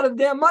spent a lot of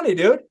damn money,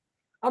 dude.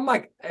 I'm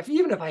like,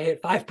 even if I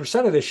hit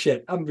 5% of this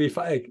shit, I'm going to be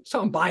fine. So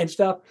I'm buying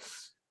stuff.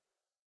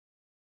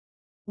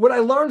 What I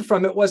learned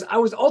from it was I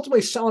was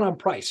ultimately selling on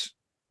price,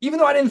 even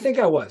though I didn't think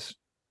I was.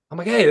 I'm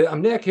like, hey,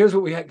 I'm Nick. Here's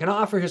what we can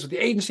offer. Here's what the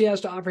agency has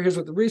to offer. Here's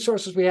what the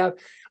resources we have.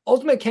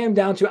 Ultimately, it came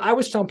down to I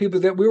was telling people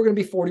that we were going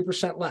to be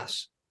 40%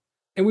 less.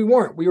 And we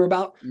weren't. We were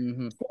about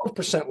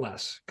 4%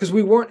 less because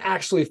we weren't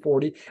actually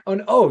 40.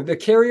 And the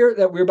carrier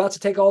that we were about to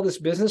take all this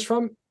business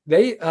from,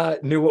 they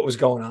knew what was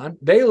going on.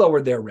 They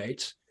lowered their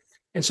rates.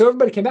 And so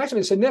everybody came back to me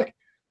and said, Nick,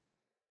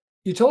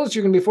 you told us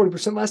you're going to be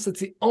 40% less. That's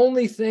the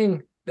only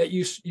thing that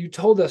you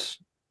told us,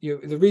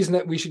 the reason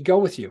that we should go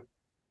with you.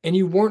 And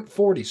you weren't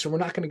 40, so we're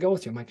not going to go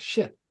with you. I'm like,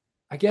 shit,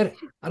 I get it.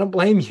 I don't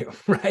blame you,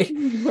 right?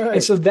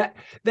 And so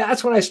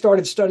that's when I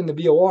started studying the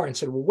BOR and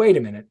said, well, wait a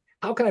minute.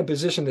 How can I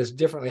position this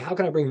differently? How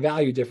can I bring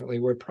value differently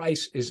where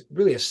price is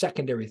really a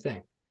secondary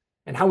thing?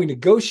 And how we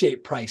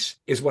negotiate price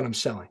is what I'm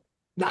selling,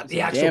 not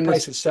the actual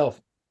price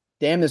itself.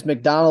 Damn, this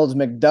McDonald's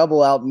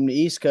McDouble out in the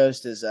East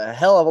Coast is a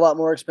hell of a lot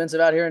more expensive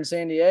out here in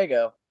San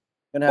Diego.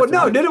 Well,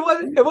 no,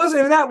 it wasn't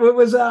even that. It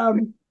was,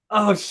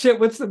 oh shit,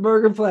 what's the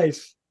burger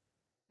place?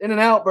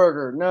 In-N-Out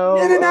Burger.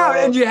 No. In-N-Out.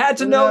 And you had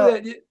to know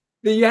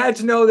that you had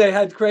to know they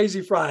had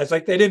crazy fries.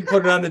 Like they didn't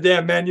put it on the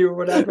damn menu or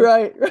whatever.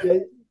 Right.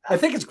 I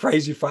think it's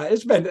crazy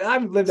fries.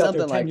 I've lived out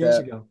there 10 years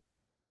ago.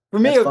 For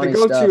me, That's the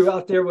go-to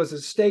out there was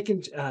a steak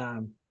and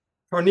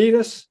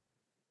carnitas.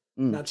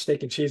 Not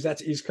steak and cheese.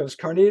 That's East Coast.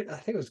 Carnitas. I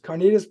think it was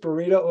carnitas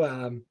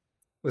burrito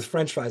with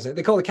French fries.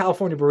 They call it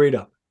California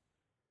burrito.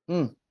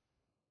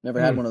 Never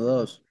had one of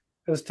those.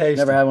 It was tasty.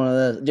 Never had one of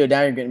those. Dude,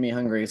 now you're getting me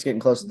hungry. It's getting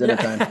close to dinner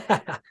time.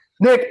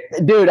 Nick,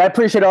 dude, I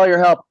appreciate all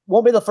your help.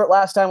 Won't be the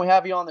last time we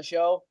have you on the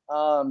show.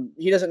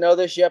 He doesn't know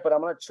this yet, but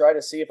I'm going to try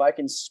to see if I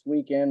can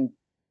squeak in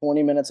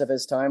 20 minutes of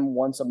his time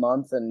once a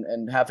month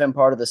and have him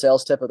part of the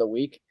sales tip of the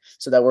week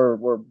so that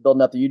we're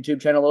building up the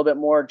YouTube channel a little bit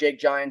more. Jake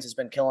Giants has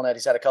been killing it.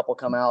 He's had a couple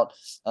come out.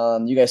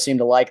 You guys seem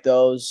to like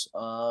those.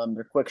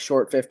 They're quick,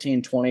 short,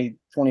 15, 20,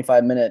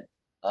 25-minute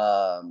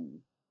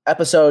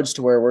episodes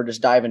to where we're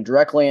just diving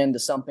directly into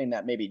something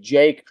that maybe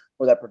Jake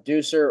or that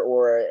producer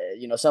or,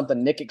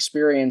 something Nick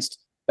experienced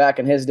back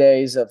in his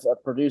days of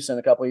producing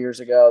a couple of years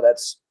ago.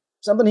 That's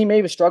something he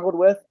maybe struggled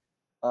with.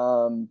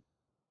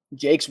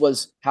 Jake's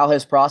was how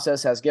his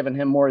process has given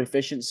him more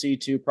efficiency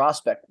to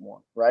prospect more,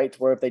 right?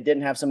 Where if they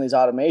didn't have some of these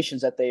automations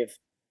that they've,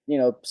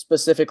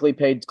 specifically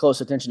paid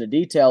close attention to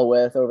detail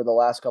with over the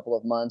last couple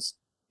of months,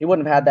 he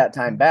wouldn't have had that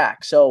time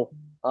back. So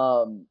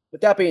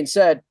with that being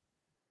said,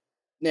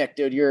 Nick,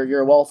 dude,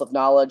 you're a wealth of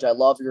knowledge. I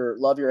love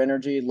your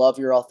energy, love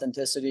your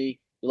authenticity.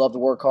 You love to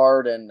work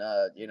hard, and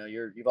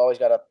you've always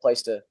got a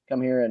place to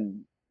come here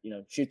and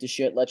shoot the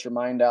shit, let your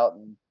mind out,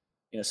 and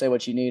say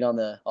what you need on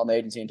the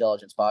Agency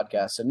Intelligence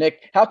podcast. So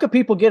Nick, how could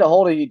people get a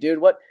hold of you, dude?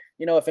 What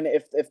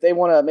if they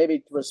want to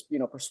maybe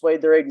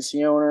persuade their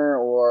agency owner,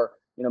 or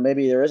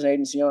maybe there is an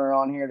agency owner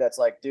on here that's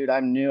like, dude,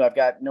 I'm new, I've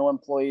got no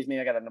employees, maybe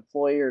I got an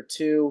employee or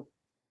two,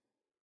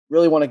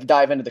 really want to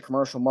dive into the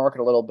commercial market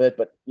a little bit,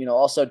 but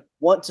also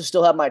want to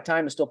still have my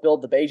time to still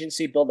build the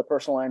agency, build the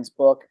personal lines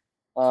book.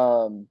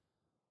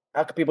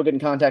 How can people get in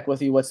contact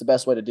with you? What's the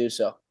best way to do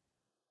so?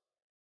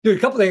 Dude,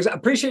 a couple things. I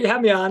appreciate you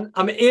having me on.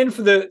 I'm in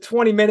for the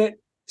 20-minute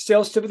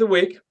sales tip of the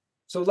week.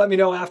 So let me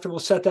know after. We'll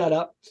set that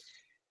up.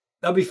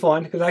 That'll be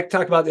fun because I can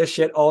talk about this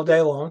shit all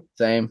day long.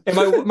 Same.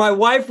 And my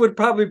wife would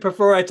probably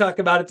prefer I talk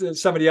about it to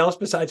somebody else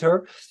besides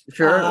her.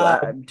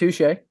 Sure.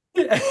 Touche.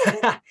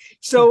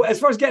 So as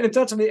far as getting in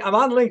touch with me, I'm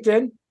on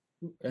LinkedIn.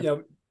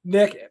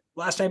 Nick,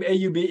 last name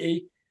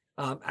Aube.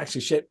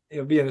 Actually, shit,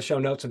 it'll be in the show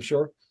notes, I'm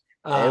sure.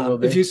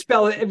 If you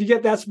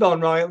get that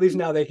spelling wrong, at least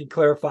now they can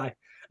clarify.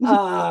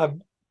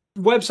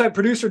 Website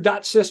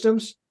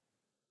producer.systems.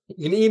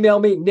 You can email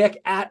me,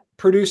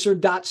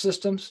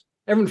 nick@producer.systems.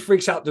 Everyone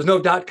freaks out. There's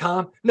no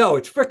 .com. No,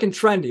 it's freaking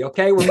trendy.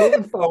 Okay. We're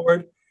moving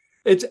forward.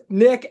 It's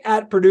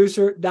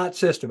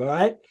nick@producer.system. All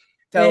right.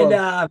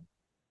 On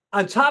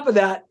top of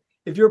that,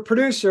 if you're a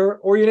producer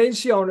or you're an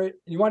agency owner,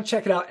 you want to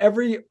check it out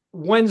every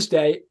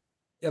Wednesday.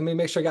 Let me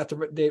make sure I got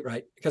the date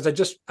right because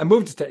I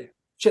moved it today.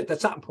 Shit,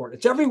 that's not important.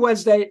 It's every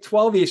Wednesday at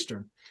 12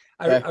 Eastern.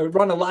 I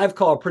run a live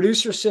call,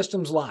 Producer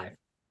Systems Live.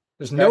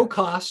 There's no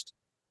cost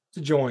to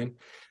join.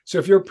 So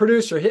if you're a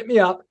producer, hit me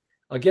up.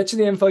 I'll get you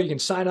the info. You can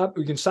sign up.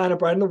 You can sign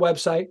up right on the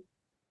website.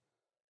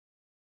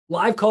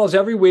 Live calls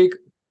every week.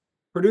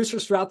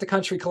 Producers throughout the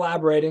country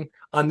collaborating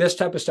on this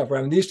type of stuff. We're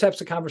having these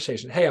types of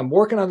conversations. Hey, I'm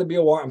working on the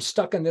BOR. I'm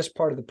stuck in this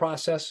part of the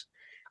process.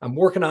 I'm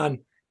working on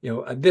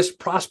this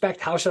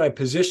prospect. How should I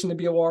position the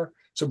BOR?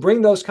 So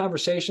bring those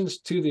conversations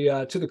to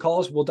the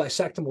calls. We'll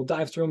dissect them. We'll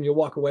dive through them. You'll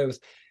walk away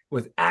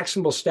with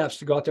actionable steps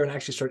to go out there and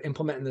actually start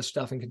implementing this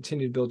stuff and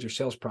continue to build your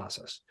sales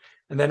process.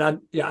 And then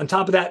on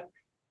top of that,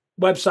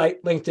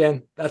 website,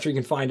 LinkedIn, that's where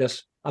you can find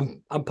us.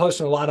 I'm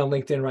posting a lot on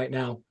LinkedIn right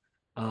now,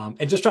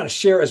 and just trying to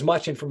share as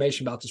much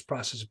information about this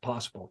process as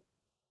possible.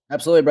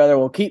 Absolutely, brother.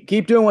 Well,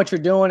 keep doing what you're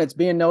doing. It's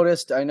being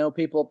noticed. I know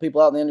people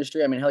out in the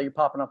industry. I mean, hell, you're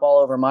popping up all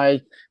over my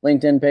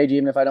LinkedIn page,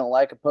 even if I don't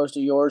like a post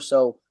of yours.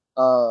 So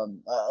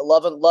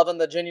loving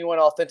the genuine,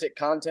 authentic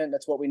content.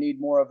 That's what we need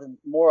more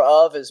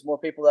of is more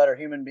people that are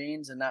human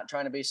beings and not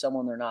trying to be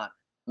someone they're not.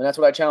 And that's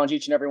what I challenge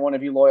each and every one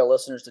of you loyal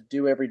listeners to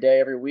do every day,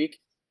 every week.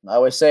 I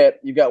always say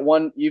it. You've got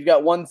one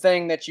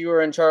thing that you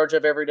are in charge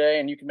of every day,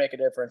 and you can make a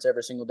difference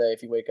every single day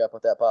if you wake up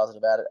with that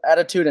positive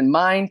attitude in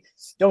mind.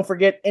 Don't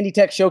forget Indie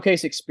Tech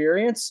Showcase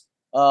Experience,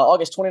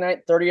 August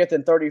 29th, 30th,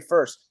 and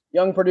 31st.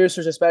 Young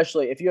producers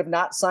especially. If you have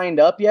not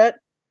signed up yet,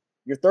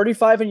 you're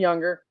 35 and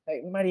younger.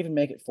 Hey, we might even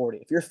make it 40.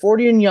 If you're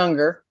 40 and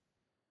younger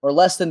or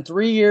less than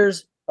 3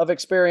 years of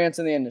experience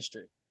in the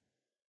industry,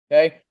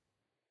 okay,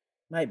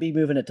 might be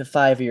moving it to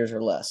 5 years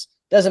or less.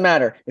 Doesn't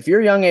matter. If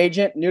you're a young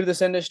agent, new to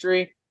this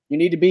industry, you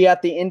need to be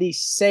at the Indy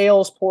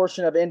sales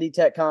portion of Indy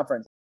Tech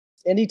Conference.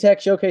 Indy Tech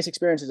Showcase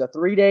Experience is a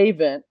 3-day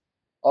event.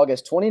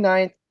 August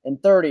 29th and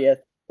 30th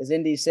is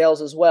Indy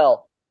sales as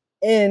well,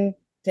 in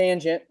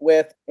tangent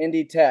with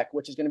Indy Tech,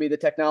 which is going to be the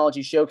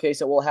technology showcase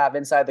that we'll have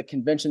inside the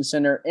convention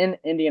center in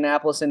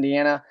Indianapolis,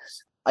 Indiana.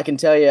 I can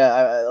tell you,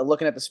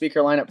 looking at the speaker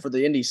lineup for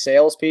the Indy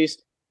sales piece,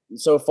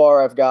 so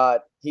far I've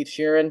got Heath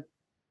Sheeran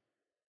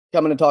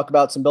coming to talk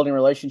about some building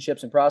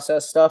relationships and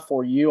process stuff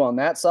for you on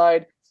that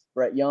side.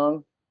 Brett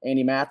Young,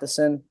 Andy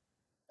Matheson.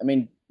 I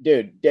mean,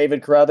 dude,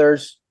 David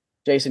Carruthers,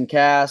 Jason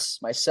Cass,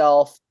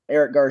 myself,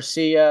 Eric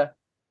Garcia,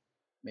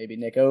 maybe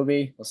Nick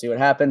Aube. We'll see what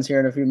happens here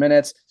in a few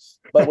minutes.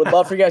 But would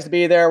love for you guys to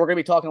be there. We're going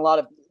to be talking a lot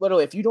of,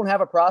 literally, if you don't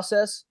have a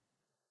process,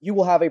 you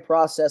will have a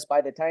process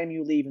by the time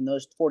you leave in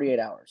those 48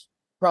 hours.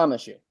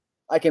 Promise you.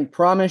 I can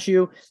promise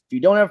you, if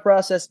you don't have a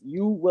process,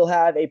 you will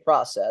have a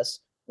process.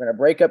 We're going to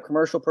break up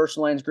commercial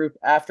personal lines group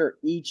after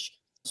each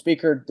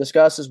speaker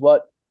discusses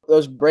what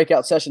those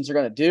breakout sessions are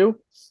going to do.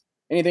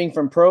 Anything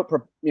from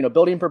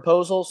building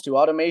proposals to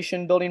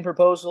automation building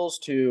proposals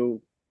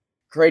to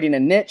creating a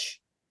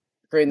niche,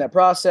 creating that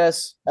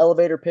process,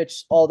 elevator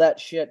pitch, all that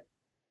shit.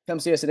 Come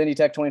see us at Indy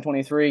Tech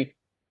 2023.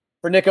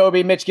 For Nick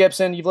Aube, Mitch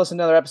Gibson, you've listened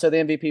to another episode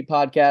of the MVP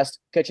podcast.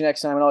 Catch you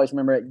next time. And always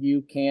remember that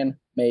you can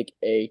make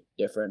a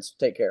difference.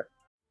 Take care.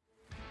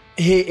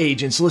 Hey,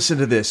 agents, listen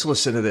to this.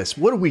 Listen to this.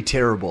 What are we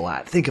terrible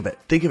at? Think of it.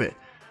 Think of it.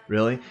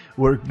 Really?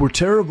 We're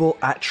terrible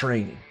at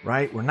training,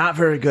 right? We're not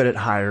very good at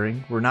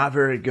hiring. We're not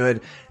very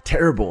good,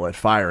 terrible at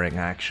firing,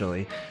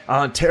 actually.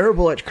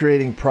 Terrible at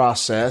creating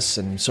process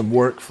and some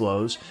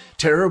workflows.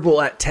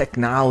 Terrible at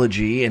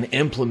technology and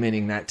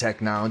implementing that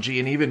technology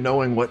and even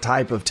knowing what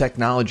type of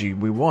technology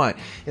we want.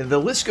 And the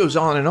list goes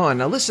on and on.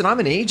 Now, listen,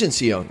 I'm an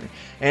agency owner,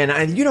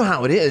 and you know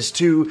how it is.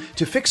 To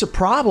fix a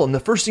problem,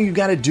 the first thing you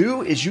got to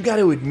do is you got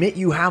to admit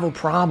you have a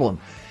problem.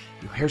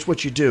 Here's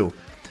what you do.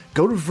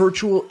 Go to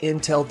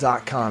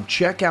virtualintel.com.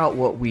 Check out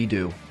what we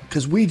do,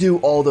 because we do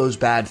all those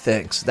bad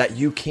things that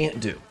you can't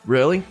do,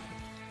 really.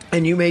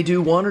 And you may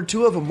do one or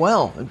two of them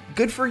well.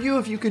 Good for you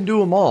if you can do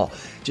them all.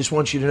 Just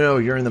want you to know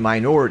you're in the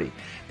minority.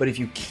 But if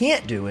you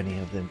can't do any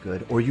of them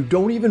good, or you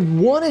don't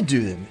even want to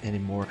do them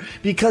anymore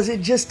because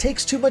it just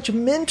takes too much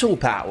mental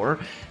power,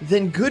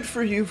 then good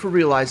for you for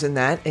realizing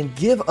that, and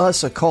give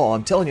us a call.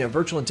 I'm telling you, at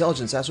Virtual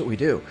Intelligence, that's what we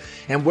do.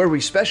 And where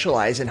we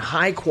specialize in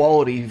high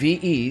quality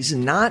VEs,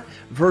 not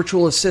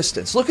virtual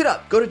assistants. Look it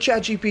up. Go to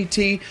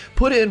ChatGPT,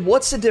 put in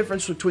what's the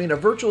difference between a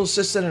virtual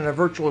assistant and a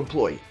virtual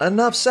employee.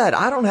 Enough said.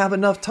 I don't have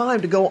enough time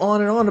to go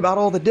on and on about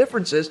all the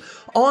differences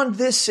on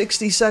this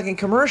 60-second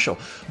commercial.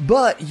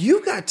 But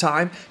you've got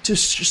time to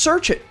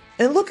search it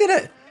and look at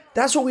it.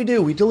 That's what we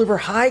do. We deliver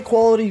high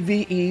quality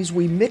VEs.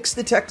 We mix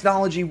the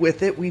technology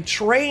with it. We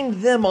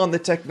train them on the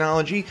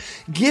technology,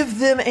 give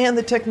them and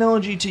the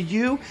technology to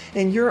you,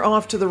 and you're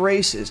off to the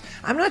races.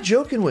 I'm not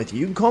joking with you.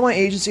 You can call my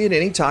agency at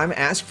any time,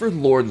 ask for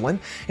Lordland,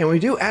 and we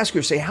do ask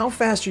her, say, how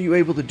fast are you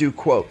able to do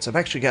quotes? I've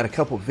actually got a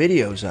couple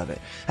videos of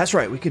it. That's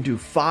right. We can do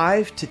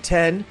 5 to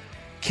 10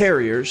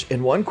 carriers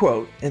in one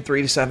quote in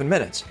 3 to 7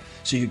 minutes.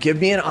 So you give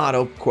me an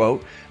auto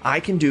quote, I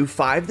can do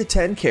 5 to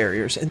 10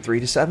 carriers in 3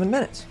 to 7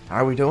 minutes. How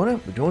are we doing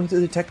it? We're doing it through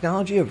the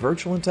technology of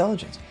virtual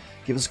intelligence.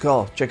 Give us a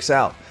call. Check us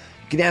out.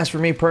 You can ask for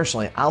me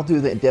personally. I'll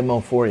do the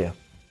demo for you.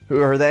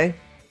 Who are they?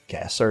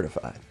 CAS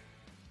certified.